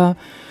tad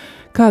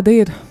kāda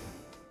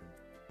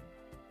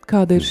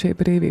ir šī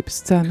brīvības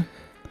cena?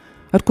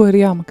 Ar ko ir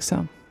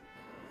jāmaksā?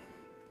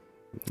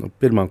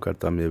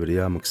 Pirmkārtām jau ir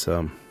jāmaksā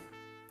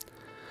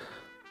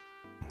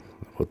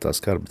tā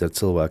skarbība ar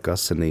cilvēku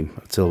asinīm,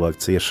 ar cilvēku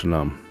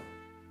ciešanām.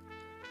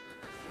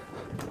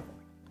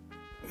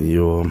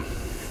 Jo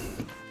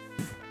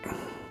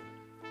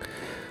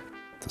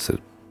tas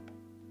ir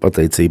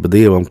pateicība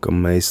Dievam, ka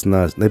mēs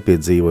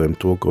nepiedzīvojam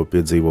to, ko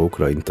piedzīvo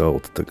Ukraiņu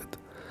tauta tagad.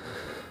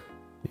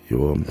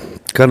 Jo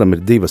karam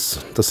ir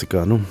divas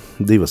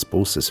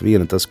puses.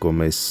 Viena tas, ko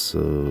mēs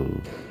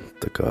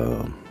tā kā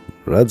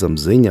redzam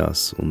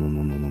ziņās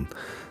un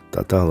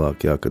tā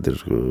tālāk, jā, kad ir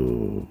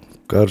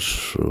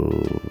karš,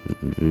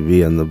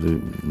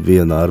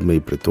 viena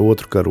armija pret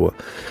otru karo.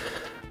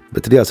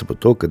 Bet ir jāsaprot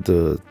to, ka,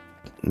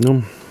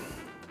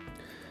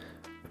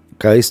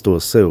 kā es to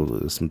sev,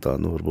 esmu tā,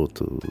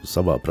 varbūt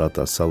savā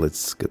prātā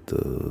salicis, ka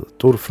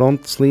tur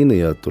frontes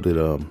līnijā, tur ir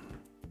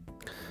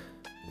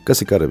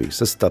kas ir karavīrs?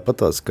 Tas ir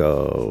tāpatās kā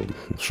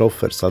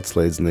šofers,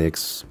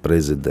 atslēdznieks,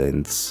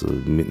 prezidents,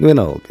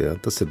 vienalga, jā,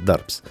 tas ir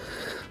darbs.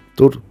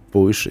 Tur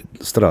puiši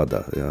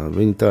strādā, jā,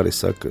 viņi tā arī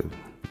saka,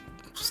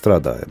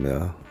 strādājam,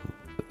 jā,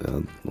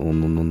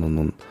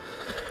 un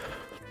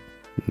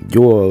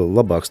jo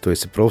labāks tu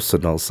esi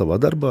profesionāls savā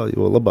darbā,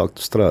 jo labāk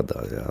tu strādā,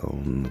 jā,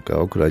 un kā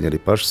Ukraiņi arī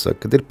paši saka,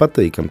 kad ir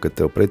patīkam, ka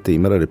tev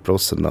pretīm ir arī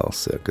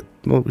profesionāls, jā, ka,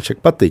 viņš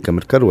ir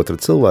patīkam ir karot ar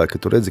cilvēku,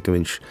 ka tu redzi, ka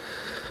viņš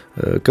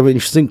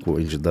zina, ko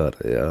viņš dara,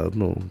 jā,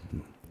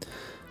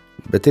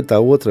 bet ir tā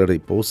otra arī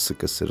puse,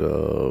 kas ir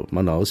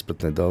manā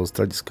izpratnē daudz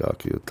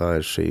traģiskāk, jo tā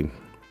ir šī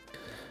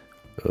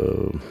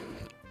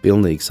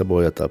pilnīgi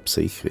sabojātā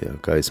psihi, jā,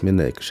 kā es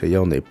minēju, ka šie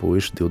jaunie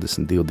puiši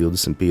 22,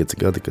 25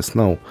 gadi, kas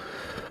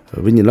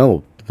viņi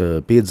nav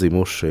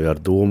piedzīmuši ar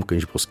domu, ka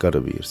viņš būs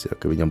karavīrs, jā,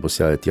 ka viņam būs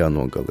jāiet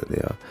jānogalina,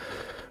 jā.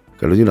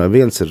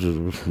 Viens ir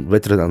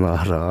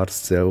veterinārā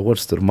ārsts, jā,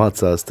 otrs tur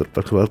mācās tur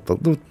par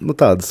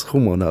tādas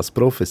humanās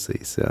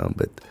profesijas, jā,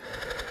 bet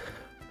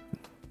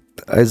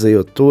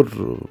aizejot tur,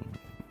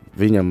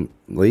 viņam,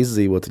 lai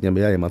izdzīvot,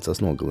 viņam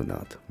jāiemācās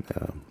nogalināt,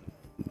 jā.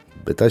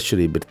 Bet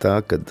atšķirība ir tā,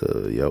 kad,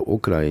 ja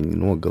Ukraiņi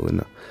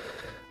nogalina,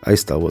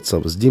 aizstāvot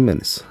savas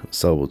ģimenes,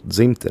 savu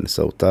dzimteni,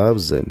 savu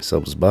tēvzemi,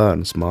 savus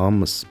bērnus,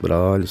 mammas,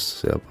 brāļus,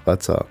 jā,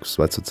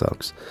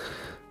 vecākus,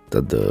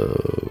 tad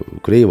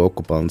Krieva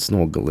okupants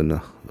nogalina,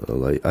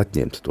 lai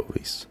atņemtu to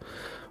visu.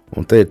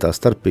 Un te ir tā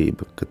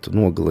starpība, ka tu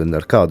nogalini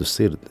ar kādu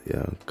sirdi,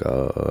 jā, kā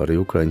arī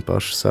Ukraiņi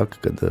paši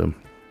saka, kad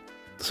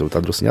tas jau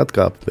tā drusciņi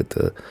atkāpa, bet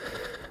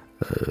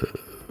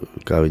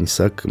kā viņi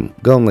saka,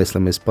 galvenais,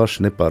 lai mēs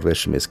paši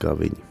nepārvēršamies kā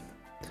viņi.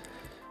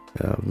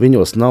 Jā,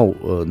 viņos nav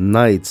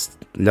naids,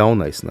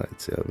 ļaunais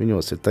naids, jā,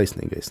 viņos ir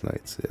taisnīgais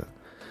naids, jā.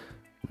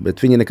 Bet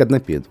viņi nekad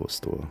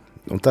nepiedos to.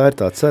 Un tā ir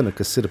tā cena,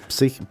 kas ir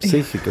psihi,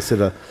 kas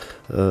ir,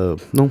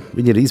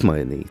 viņa ir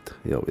izmainīta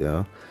jau,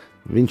 jā.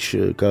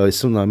 Viņš, kā es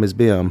runāju, mēs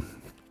bijām,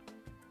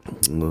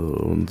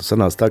 un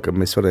sanāca tā, ka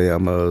mēs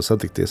varējām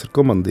satikties ar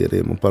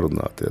komandieriem un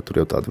parunāt, jā,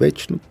 tur jau tādi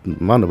veči,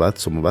 mana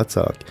vecuma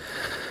vecāki,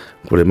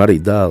 kuriem arī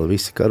dēli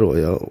visi karo,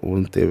 jā,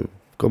 un tie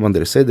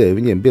komandieri sēdēja,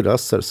 viņiem bija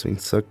asars, viņi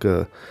saka,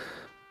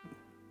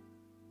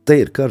 te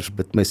ir karš,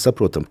 bet mēs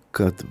saprotam,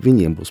 ka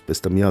viņiem būs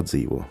pēc tam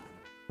jādzīvo,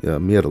 jā,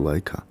 miera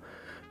laikā.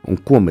 Un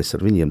ko mēs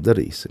ar viņiem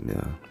darīsim,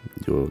 jā.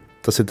 Jo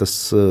tā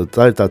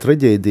ir tā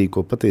traģēdija,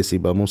 ko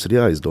patiesībā mums ir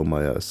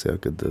jāizdomājās, jā,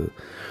 kad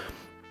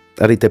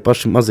arī tie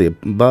paši mazie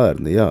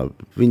bērni, jā,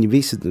 viņi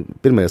visi,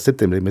 1.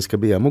 septembrī mēs, kad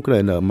bijām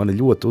Ukrainā, mani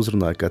ļoti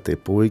uzrunāja, kā tie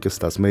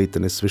puikas, tās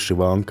meitenes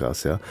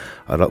višivankās, jā,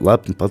 ar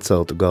lepni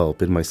paceltu galvu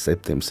 1.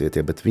 septembris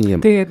iet, jā, bet viņiem...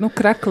 Tie ir,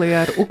 krekli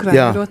ar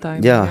Ukraiņu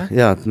rotājiem, jā.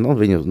 Jā,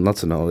 viņu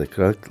nacionālie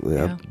krekli,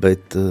 jā.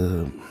 Bet...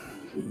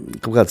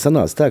 kaut kāds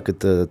sanāca tā, ka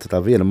tā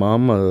viena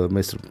mamma,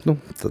 mēs,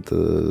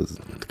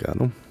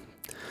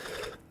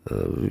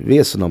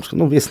 viesunams,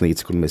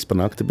 viesnīca, kur mēs pa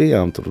nakti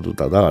bijām, tur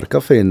tāda āra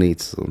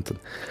kafejnīca,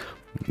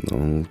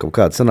 un kaut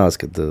kāds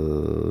sanāca, ka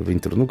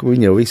viņi tur,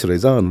 viņi jau visu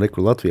reiz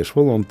nekur latviešu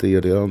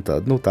volontieri, jā, un tā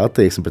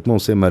attieksme, bet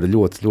mums vienmēr ir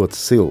ļoti, ļoti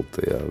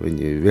silta, jā,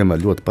 viņi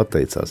vienmēr ļoti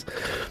pateicās.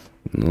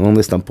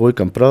 Un es tam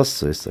puikam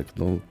prasu, es saku,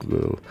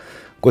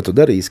 ko tu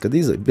darīsi, kad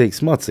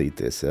beigs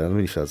mācīties, jā,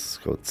 viņš tāds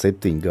kaut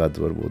 7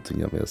 gadu, varbūt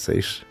viņam jau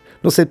 6,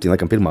 7,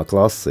 laikam, 1.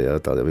 klase, jā,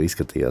 tā jau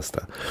izskatījās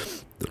tā.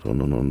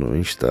 Un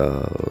viņš tā,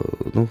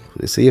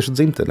 es iešu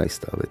dzimtenē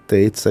aizstāvēt,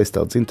 teicis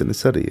aizstāv dzimteni,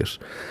 es arī iešu.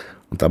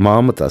 Un tā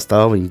mamma tā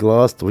stāv viņa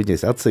glāstu,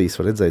 viņas acīs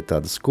var redzēt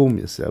tādas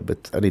skumjas, jā,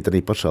 bet arī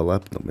tādā pašā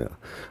lepnumā, jā.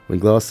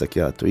 Viņa glāsts saka,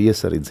 jā, tu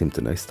ies arī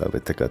dzimtenē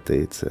aizstāvēt, tā kā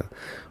teica, jā.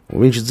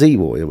 Un viņš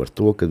dzīvoja ar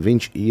to, ka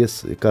viņš ies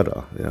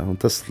karā, jā, un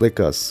tas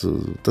liekas,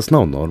 tas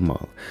nav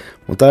normāli.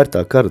 Un tā ir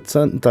tā kara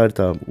cena, tā ir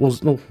tā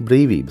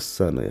brīvības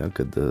cena, jā,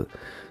 kad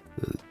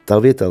tā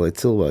vietā, lai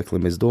cilvēki,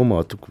 lai mēs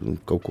domātu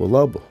kaut ko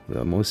labu,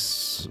 jā,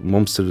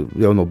 mums ir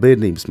jau no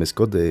bērnības mēs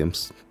kodējam,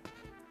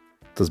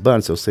 tas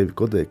bērns jau sevi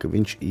kodē, ka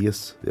viņš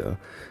ies, jā,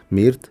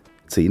 mirt,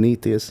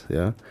 cīnīties,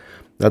 jā,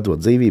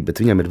 atdot dzīvību,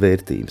 bet viņam ir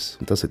vērtības,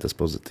 un tas ir tas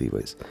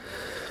pozitīvais.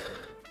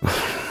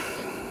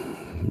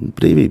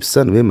 Brīvības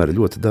cena vienmēr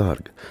ir ļoti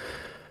dārga,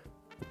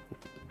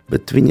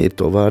 bet viņa ir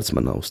to vārds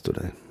manā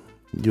uzturē,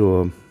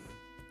 jo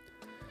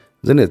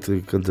ziniet,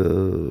 kad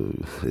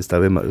es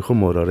tā vienmēr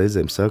humorā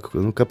reizēm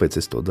saku,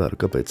 kāpēc es to daru,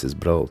 kāpēc es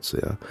braucu,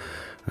 jā,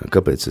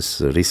 kāpēc es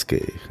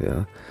riskēju, jā.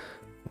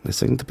 Es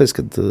saku, tāpēc,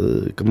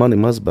 kad mani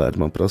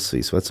mazbērni man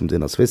prasīs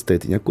vecumdienās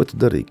vectētiņā, ko tu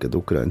darīji, kad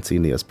Ukraina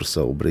cīnījās par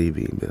savu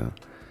brīvību, jā.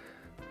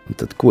 Un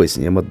tad, ko es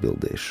viņiem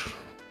atbildēšu,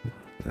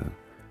 jā.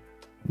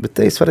 Bet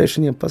te es varēšu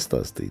viņiem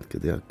pastāstīt,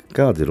 kad, jā,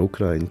 kādi ir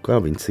Ukraiņi, kā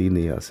viņi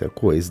cīnījās, jā,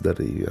 ko es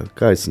darīju, jā,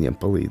 kā es viņiem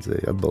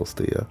palīdzēju,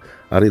 atbalstīju, jā.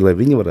 Arī, lai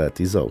viņi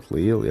varētu izaugt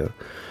lieli, jā.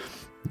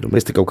 Jo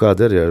mēs te kaut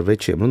kādi arī ar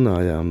večiem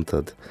runājām,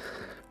 tad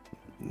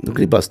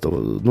gribās to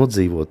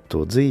nodzīvot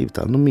to dzīvi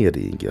tā,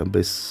 mierīgi, jā,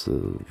 bez,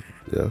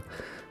 jā,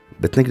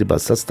 bet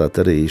negribās atstāt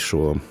arī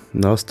šo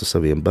nastu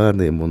saviem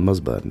bērniem un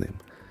mazbērniem.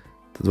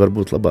 Tad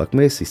varbūt labāk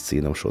mēs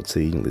izcīnām šo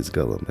cīņu līdz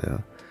galam,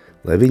 jā,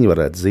 lai viņi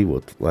varētu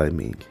dzīvot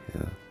laimīgi,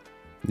 jā.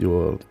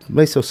 Jo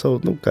mēs jau savu,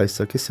 kā es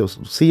saku,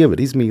 sieva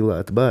ir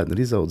izmīlēta, bērni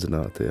ir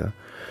izaudzināti, jā.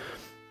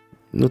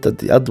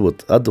 Tad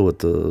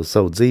atdot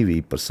savu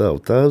dzīvību par savu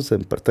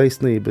tēvzemi, par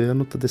taisnību, ja,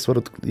 tad es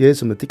varu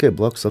Jēzu ne tikai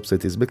blakus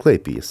apsēties, bet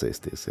klēpī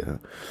iesaisties. Ja.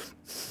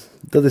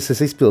 Tad es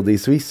esmu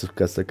izpildījis visu,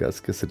 kas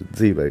ir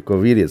dzīvē, ko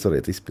vīrietis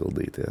varētu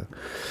izpildīt. Ja.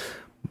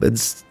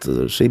 Bet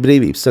šī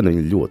brīvības cena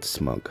viņa ir ļoti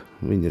smaga.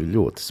 Viņa ir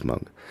ļoti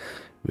smaga.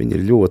 Viņa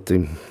ir ļoti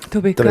traģiska.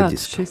 Tu biji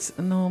kāds šis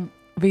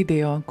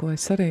video, ko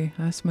es arī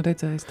esmu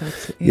redzējis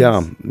tāds. Jā,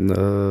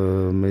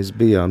 mēs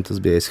bijām, tas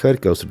bija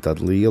Harkavs, ir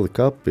tādi lieli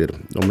kapi,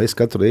 un mēs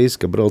katru reizi,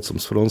 kad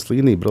braucam uz fronts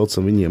līniju,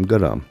 braucam viņiem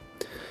garām.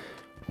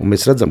 Un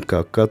mēs redzam,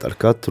 ka ar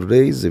katru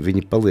reizi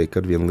viņi paliek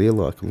arvien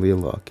lielāki un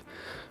lielāki.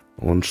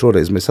 Un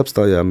šoreiz mēs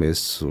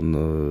apstājāmies un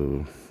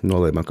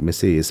nolēmām, ka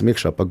mēs iesim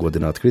iekšā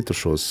pagodināt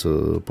kritušos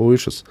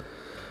puišus.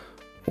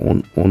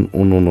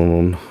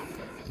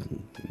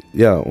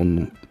 Jā, un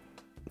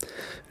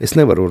es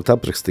nevaru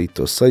aprakstīt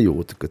to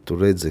sajūtu, ka tu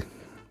redzi,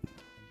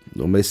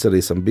 un mēs arī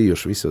esam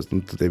bijuši visos,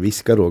 tie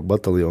visi karogi,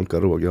 bataljoni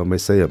karogi, jau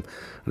mēs ejam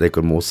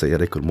rekur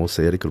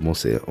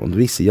mūsēja, un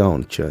visi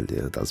jauni čaļi,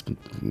 jā, tās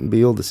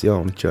bildes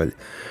jauni čaļi.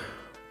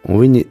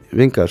 Un viņi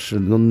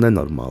vienkārši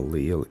nenormāli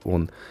lieli,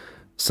 un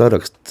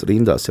sarakst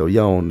rindās jau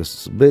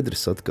jaunas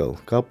bedris atkal,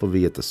 kapa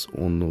vietas,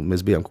 un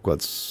mēs bijām kaut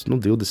kāds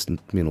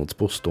 20 minūtes,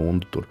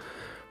 pusstundu tur,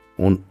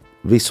 un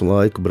visu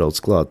laiku brauc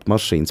klāt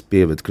mašīnas,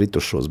 pieved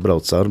kritušos,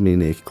 brauc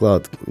armīnieki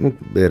klāt,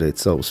 bērēt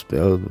savus,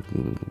 jā,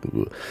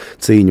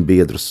 cīņu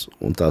biedrus,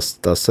 un tā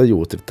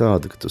sajūta ir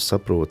tāda, ka tu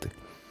saproti,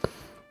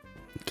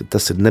 ka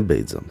tas ir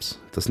nebeidzams,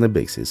 tas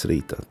nebeigsies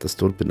rītā, tas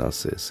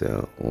turpināsies,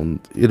 jā, un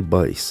ir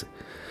baisi.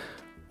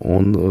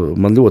 Un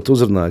man ļoti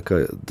uzrunāja, ka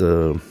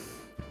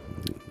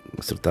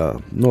es tā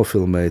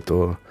nofilmēju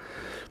to,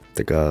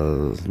 tā kā,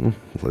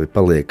 lai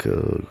paliek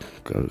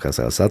kā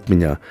sās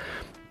atmiņā.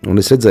 Un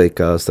es redzēju,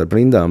 kā starp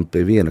rindām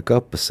pie viena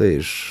kapa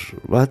sēž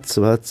vecs,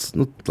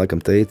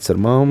 laikam teicis ar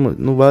mammu,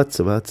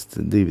 veci,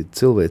 2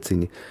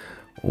 cilvēciņi,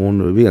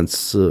 un viens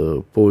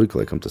puika,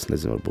 laikam tas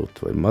nezinu,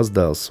 varbūt vai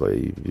mazdēls, vai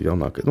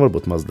jaunākais,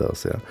 varbūt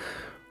mazdēls, jā.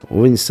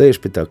 Un viņi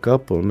sēž pie tā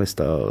kapa, un es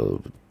tā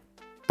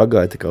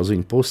pagāju tā kā uz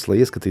viņu pusi,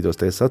 lai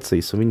ieskatītos tajās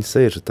acīs, un viņi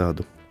sēž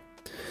tādu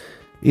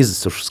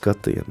izsušu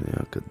skatienu,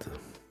 jā, kad,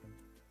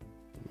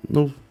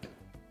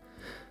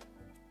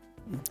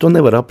 to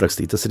nevar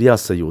aprakstīt, tas ir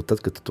jāsajūt.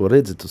 Tad, kad tu to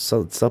redzi, tu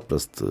sāc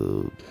saprast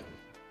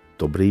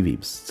to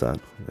brīvības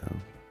cenu. Jā.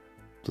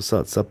 Tu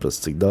sāc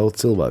saprast, cik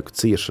daudz cilvēku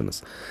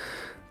ciešanas,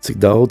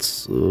 cik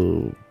daudz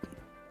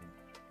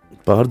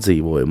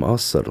pārdzīvojumu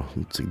asaru,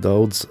 cik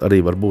daudz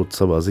arī var būt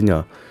savā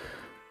ziņā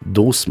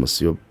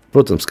dusmas, jo,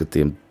 protams, ka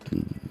tiem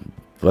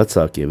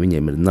vecākiem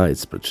viņiem ir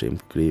naids pret šiem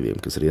krīviem,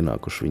 kas ir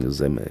ienākuši viņu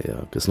zemē, jā,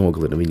 kas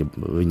nogalina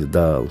viņa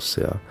dēlus,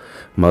 jā,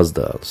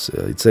 mazdēlus.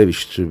 Jā.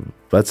 Cevišķi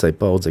vecai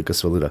paudzei, kas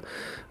vēl ir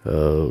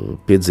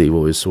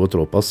piedzīvojusi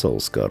 2.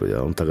 pasaules karu,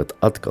 jā, un tagad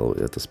atkal,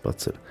 jā, tas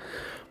pats ir.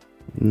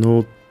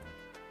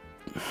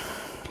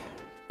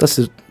 Tas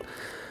ir,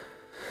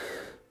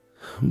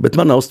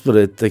 bet manā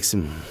uztverē,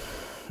 teiksim,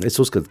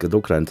 es uzskatu, ka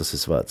Ukraina tas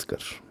ir svēts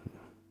karš.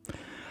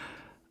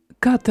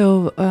 Kā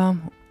tev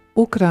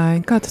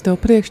Ukraiņi, kāds tev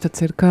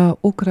priekšstats ir, kā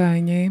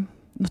Ukraiņi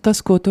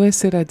tas, ko tu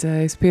esi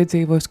redzējis,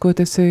 piedzīvojis, ko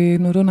tu esi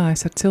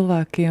runājis ar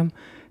cilvēkiem,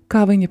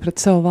 kā viņi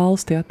pret savu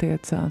valsti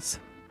attiecās?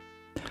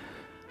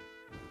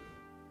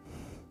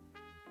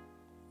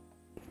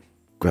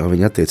 Kā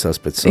viņi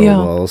attiecās pret savu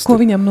valsti? Ko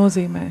viņam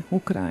nozīmē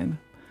Ukraina?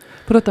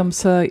 Protams,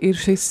 ir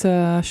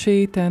šī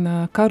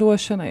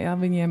karošana,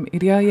 viņiem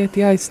ir jāiet,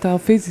 jāizstāv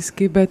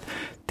fiziski, bet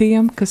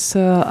tiem, kas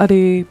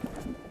arī,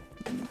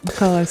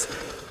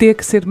 tie,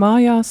 kas ir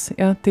mājās,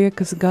 tie,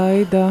 kas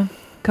gaida,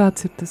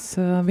 kāds ir tas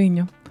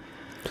viņu?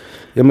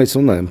 Ja mēs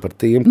runājam par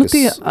tiem,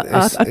 kas...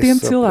 Ar tiem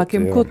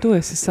cilvēkiem, ko tu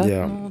esi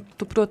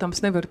tu, protams,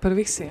 nevari par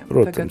visiem.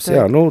 Protams,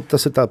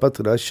 tas ir tāpat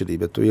ir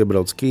atšķirība. Tu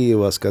iebrauc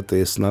Kijevā,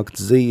 skaties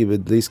nakts dzīvi,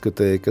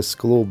 diskutēji, kas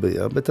klubi,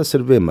 bet tas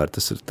ir vienmēr,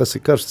 tas ir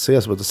karš,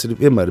 tas ir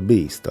vienmēr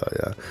bijis tā,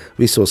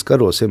 Visos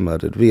karos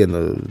vienmēr ir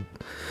viena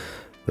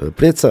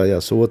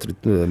priecājās, otri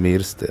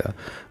mirst,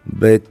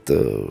 Bet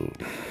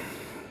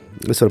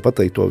es varu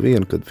pateikt to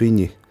vienu, kad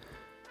viņi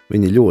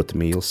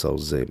ļoti mīl savu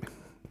zemi.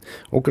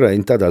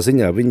 Ukraiņi tādā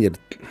ziņā,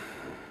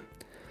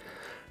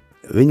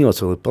 viņos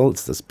vēl ir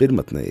palicis tas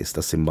pirmatnējs,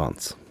 tas ir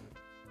mans.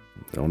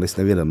 Un es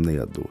nevienam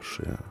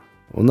neatdošu,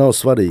 Un nav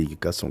svarīgi,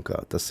 kas un kā,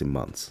 tas ir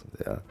mans,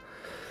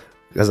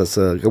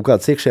 Kaut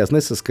kādas iekšējās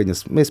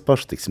nesaskaņas, mēs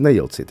paši tiksim,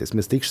 nejaucieties,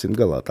 mēs tiksim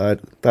galā. Tā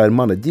ir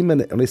mana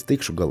ģimene, un es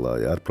tikšu galā,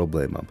 ar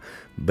problēmām.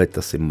 Bet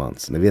tas ir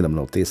mans. Nevienam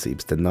nav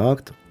tiesības te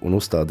nākt un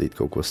uzstādīt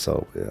kaut ko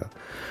savu,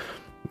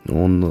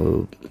 Un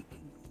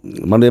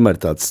man vienmēr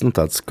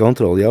tāds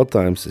kontrola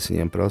jautājums, es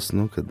viņiem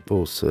prasu, kad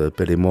būs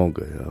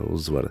perimoga,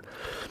 uzvara.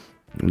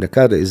 Ja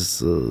kādreiz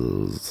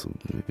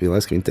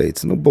vienlaiks, ka viņi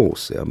teica,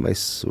 būs,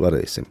 mēs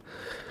varēsim.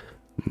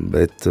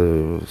 Bet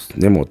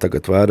ņemot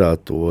tagad vērā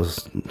to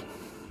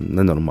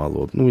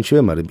nenormālo, viņš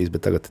vienmēr ir bijis,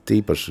 bet tagad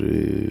tīpaši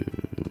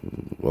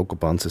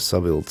okupants ir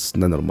savilcis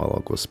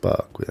nenormālāko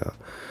spēku,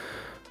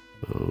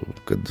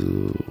 Kad,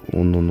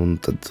 un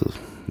tad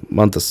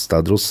man tas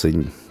tā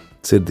drusiņi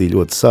sirdī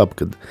ļoti sāp,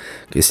 kad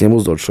es viņiem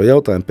uzdodu šo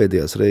jautājumu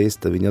pēdējās reizes,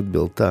 tad viņi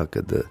atbild tā,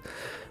 kad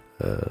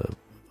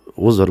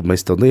uzvaru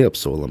mēs tev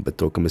neapsolam, bet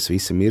to, ka mēs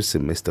visi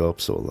mirsim, mēs tev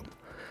apsolam.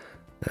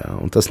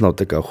 Un tas nav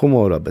tā kā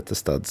humorā, bet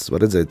tas tāds,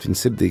 var redzēt, viņi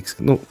sirdīgs,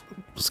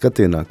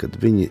 skatienā, kad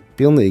viņi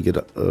pilnīgi ir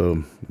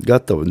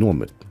gatavi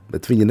nomirt,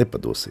 bet viņi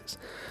nepadosies.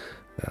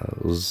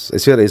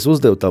 Es vienreiz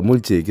uzdevu tā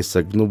muļķīgi, es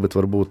saku, bet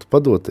varbūt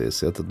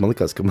padoties, tad man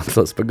likās, ka man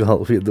tās pa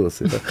galvu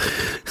iedos.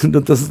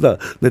 Tas tā,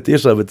 ne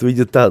tiešām, bet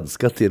viņi tādu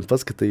skatienu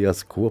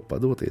paskatījās, ko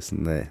padoties?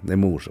 Nē,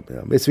 nemūžam.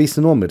 Mēs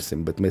visi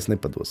nomirsim, bet mēs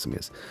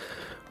nepadosimies.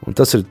 Un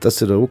tas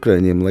ir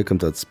Ukraiņiem,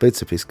 laikam, tāds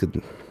specifisks, ka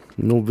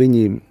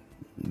viņi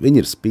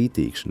ir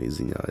spītīgi šī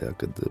ziņā,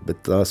 bet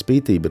tā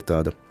spītība ir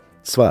tāda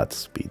svēta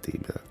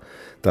spītība.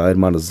 Tā ir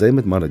mana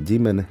zeme, mana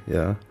ģimene,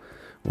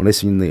 un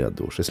es viņu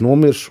neatdošu. Es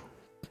nomiršu,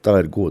 tā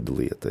ir goda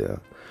lieta,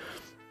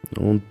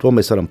 Un to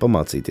mēs varam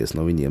pamācīties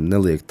no viņiem,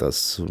 neliek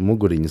tās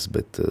muguriņas,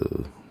 bet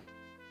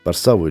par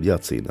savu ir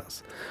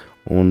jācīnās.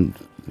 Un,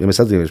 ja mēs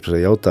atzīmēs par šo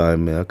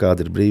jautājumu,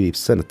 kāda ir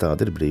brīvības cena,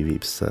 tāda ir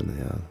brīvības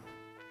cena,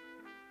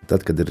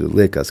 Tad, kad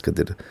liekas, kad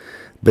ir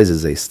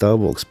bezizējas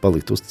stāvoklis,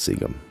 palikt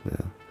uzticīgam,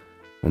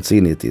 un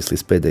cīnīties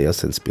līdz pēdējai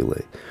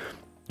asenspilei.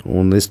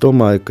 Un es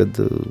domāju, ka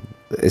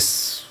es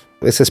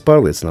esmu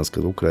pārliecināts,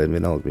 ka Ukraina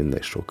vienalga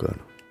vinnēs šo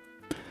karu.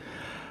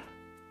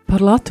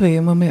 Par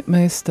Latviju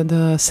mēs tad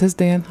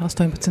sestdien,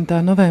 18.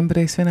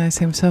 novembrī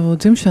svinēsim savu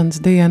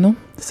dzimšanas dienu,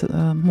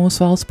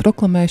 mūsu valsts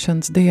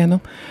proklamēšanas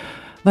dienu.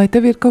 Vai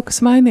tev ir kaut kas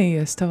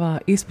mainījies tavā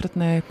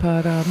izpratnē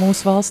par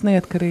mūsu valsts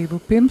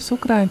neatkarību pirms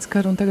Ukrainas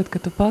karu, un tagad,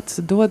 kad tu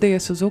pats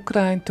dodies uz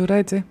Ukrainu, tu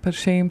redzi par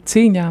šīm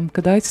cīņām,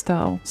 kad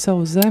aizstāv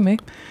savu zemi?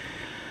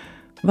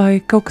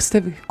 Vai kaut kas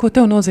ko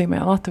tev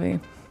nozīmē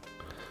Latvija?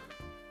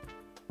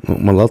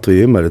 Man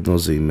Latvija vienmēr ir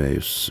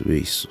nozīmējusi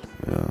visu,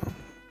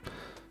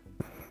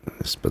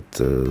 Es pat,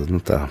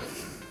 tā,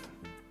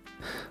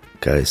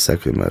 kā es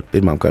saku vienmēr,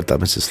 pirmām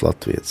kārtām es esmu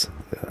latviets,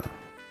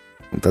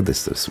 Un tad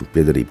es esmu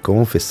piederību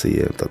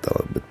konfesijai, un tā,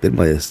 bet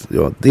pirmais,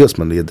 jo Dievs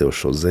man iedeva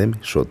šo zemi,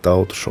 šo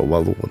tautu, šo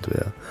valodu,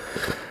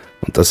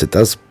 Un tas ir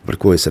tas, par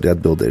ko es arī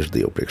atbildēšu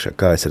Dievu priekšā,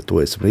 kā es ar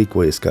to esmu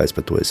rīkojies, kā es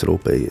par to esmu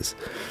rūpējies.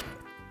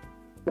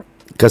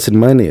 Kas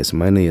ir mainījies?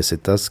 Mainījies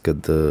ir tas,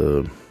 kad,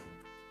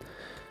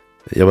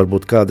 ja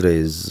varbūt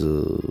kādreiz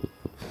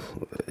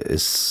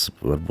es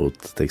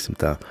varbūt, teiksim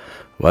tā,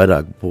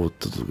 vairāk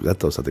būtu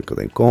gatavs ar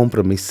kādiem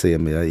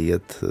kompromisiem,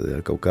 iet,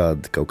 kaut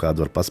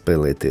kādu var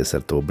paspēlēties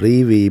ar to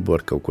brīvību,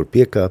 ar kaut kur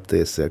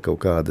piekāpties,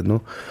 kaut kādi,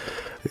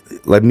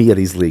 lai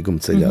miera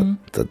izlīguma ceļā.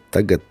 Tad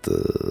tagad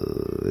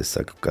es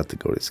saku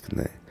kategoriski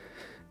nē.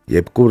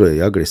 Jebkurai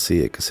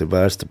agresijai, kas ir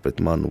vērsta pret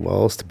manu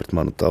valsti, pret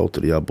manu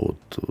tautu, ir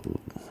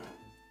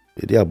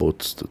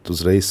jābūt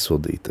uzreiz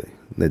sodītai.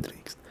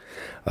 Nedrīkst.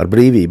 Ar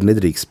brīvību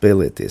nedrīkst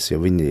spēlēties, jo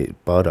viņi ir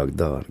pārāk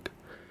dārgi.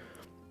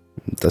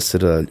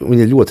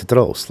 Viņa ļoti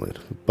trausla ir.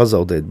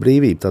 Pazaudēt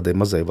brīvību tādai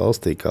mazai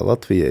valstī kā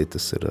Latvijai,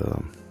 tas ir,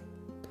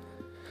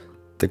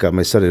 tā kā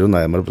mēs arī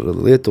runājam ar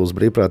Lietuvas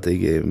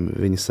brīvprātīgiem,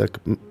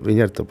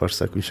 viņi ar to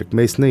paši saka,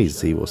 mēs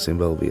neizdzīvosim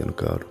vēl vienu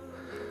kāru.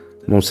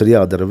 Mums ir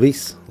jādara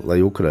viss,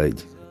 lai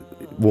Ukraiņi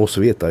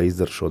mūsu vietā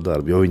izdara šo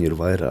darbu, jo viņi ir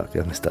vairāk,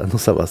 ja? Mēs tā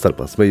savā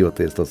starpā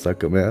smejoties to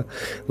sakam, ja?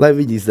 Lai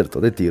viņi izdara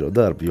to netīro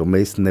darbu, jo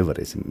mēs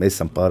nevarēsim, mēs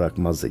esam pārāk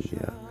maziņi,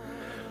 ja?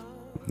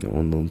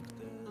 Un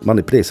man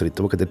ir prieks arī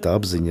to, ka ir tā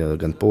apziņa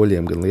gan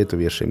poļiem, gan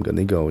lietuviešiem,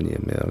 gan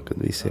igauņiem, ja? Kad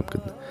visiem,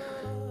 kad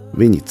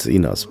viņi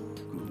cīnās,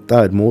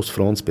 tā ir mūsu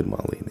fronts pirmā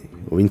līnija,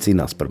 un viņi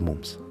cīnās par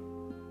mums.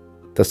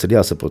 Tas ir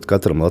jāsaprot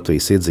katram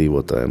Latvijas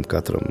iedzīvotājiem,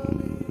 katram,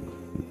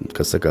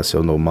 kas sakās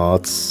jau no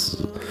mātes,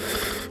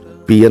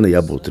 piena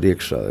jābūt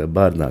iekšā, ja,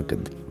 bērnā,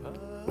 kad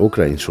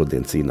Ukraiņi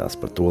šodien cīnās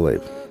par to, lai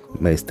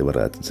mēs te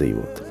varētu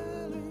dzīvot.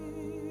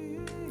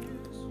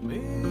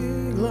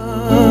 Migla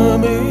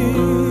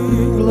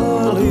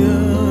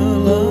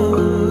liela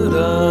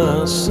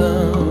rasa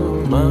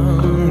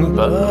man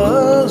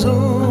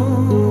pazuda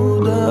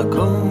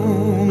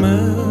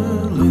kumelis.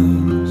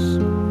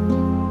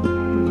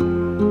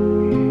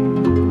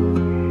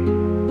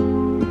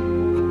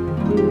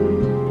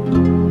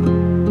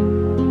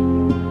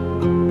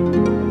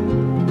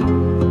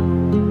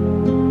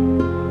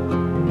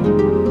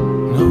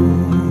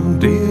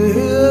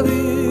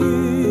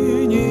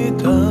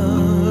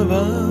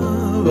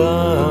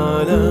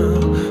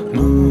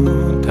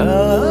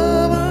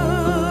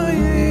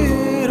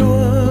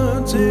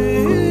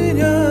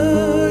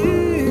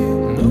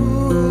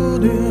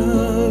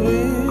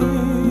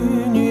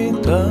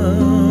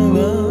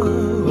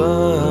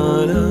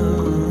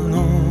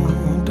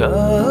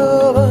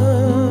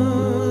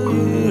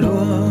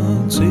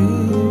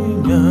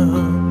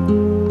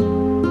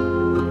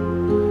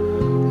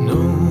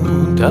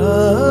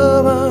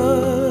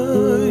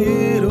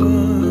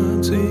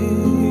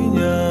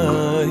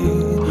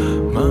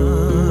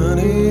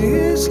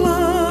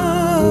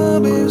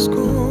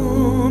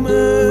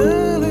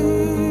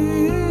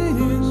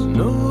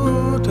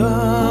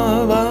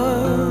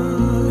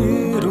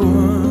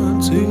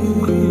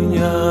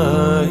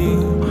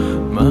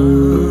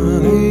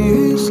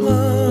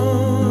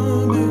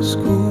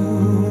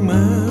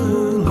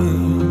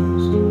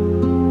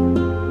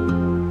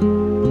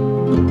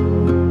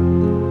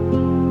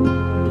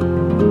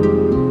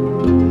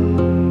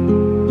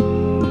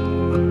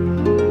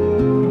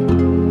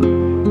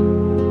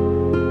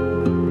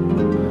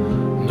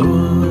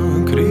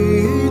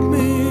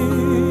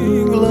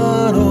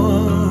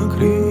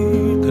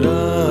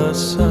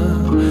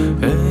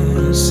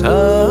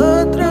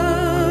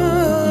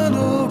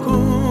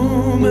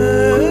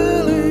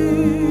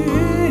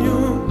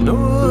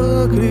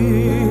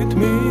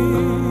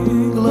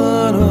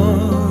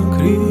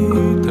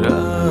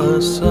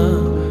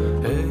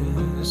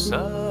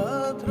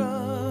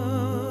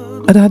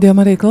 Rādījām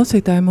arī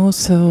klausītāji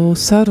mūsu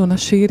saruna,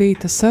 šī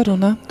rīta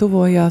saruna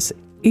tuvojās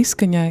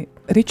izskaņai.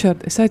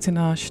 Ričard, es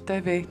aicināšu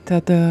tevi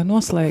tad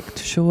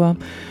noslēgt šo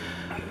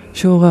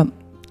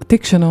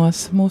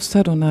tikšanos mūsu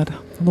sarunu ar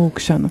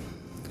lūkšanu.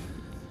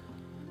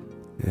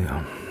 Jā.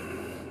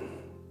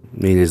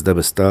 Mīļais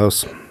debes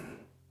Tēvs,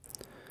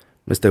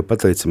 mēs Tev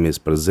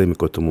pateicamies par zemi,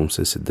 ko Tu mums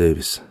esi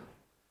devis.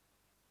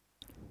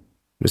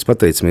 Mēs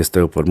pateicamies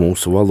Tev par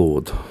mūsu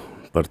valodu,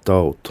 par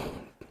tautu,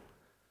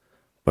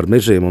 par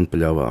mežiem un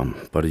pļavām,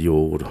 par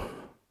jūru.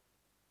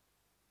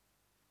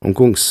 Un,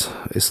 kungs,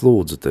 es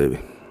lūdzu Tevi,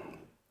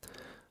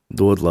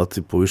 dod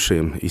Latviju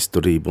puišiem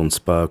izturību un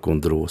spēku un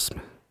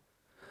drosmi.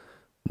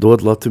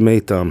 Dod Latviju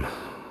meitām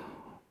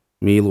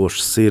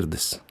mīlošas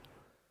sirdis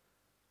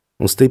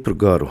un stipru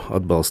garu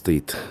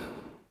atbalstīt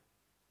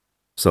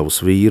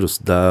savus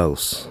vīrus,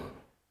 dēlus,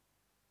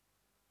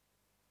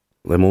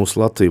 lai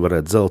mūsu Latvija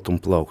varētu zelt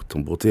un plaukt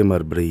un būt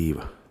vienmēr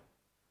brīva,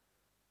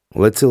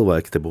 un lai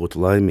cilvēki te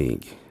būtu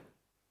laimīgi.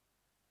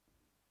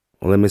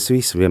 Un lai mēs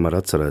visi vienmēr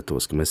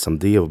atcerētos, ka mēs esam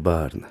Dieva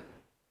bērni,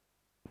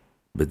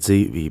 bet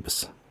dzīvības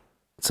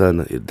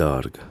cena ir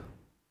dārga.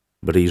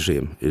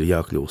 Brīžiem ir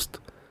jākļūst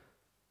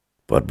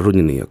par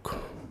bruņinieku,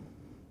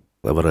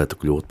 lai varētu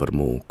kļūt par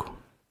mūku.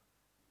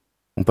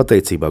 Un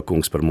pateicībā,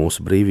 kungs, par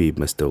mūsu brīvību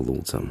mēs Tev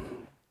lūdzam.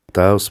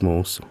 Tēvs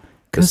mūsu,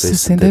 kas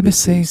esi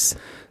debesīs,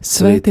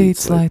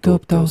 svētīts, lai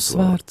top Tavs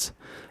vārds,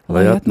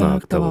 lai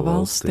atnāk Tava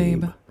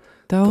valstība,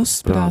 Tavs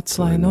prāts,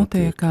 lai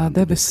notiek kā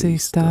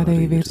debesīs, tā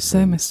arī virs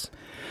zemes.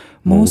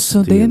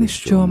 Mūsu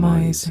dienišķo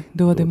maizi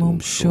dodi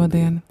mums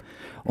šodien,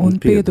 un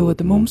piedod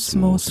mums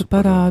mūsu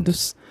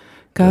parādus,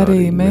 kā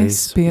arī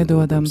mēs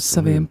piedodam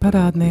saviem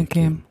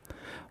parādniekiem,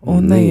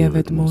 un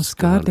neieved mūsu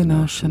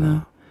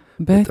kārdināšanā,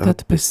 bet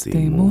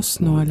atpestī mūs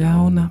no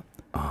ļauna.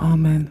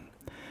 Amen.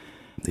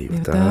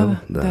 Dieva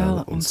Tēva,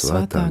 Dēla un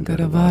Svētā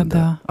gara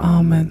vārdā.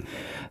 Amen.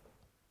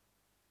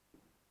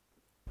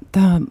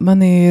 Tā,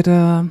 man ir...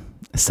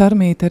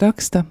 Sarmīte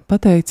raksta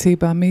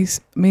pateicībā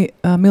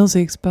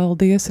milzīgs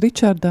paldies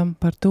Ričardam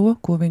par to,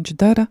 ko viņš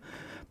dara.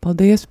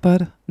 Paldies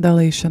par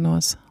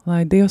dalīšanos,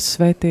 lai Dievs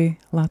svētī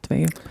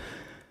Latviju.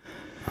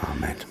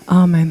 Amen.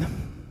 Amen.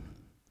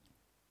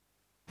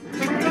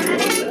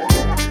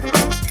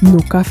 Nu,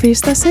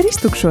 kafijas tas ir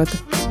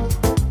iztukšota.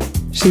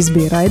 Šis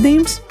bija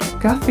raidījums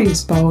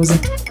Kafijas pauze.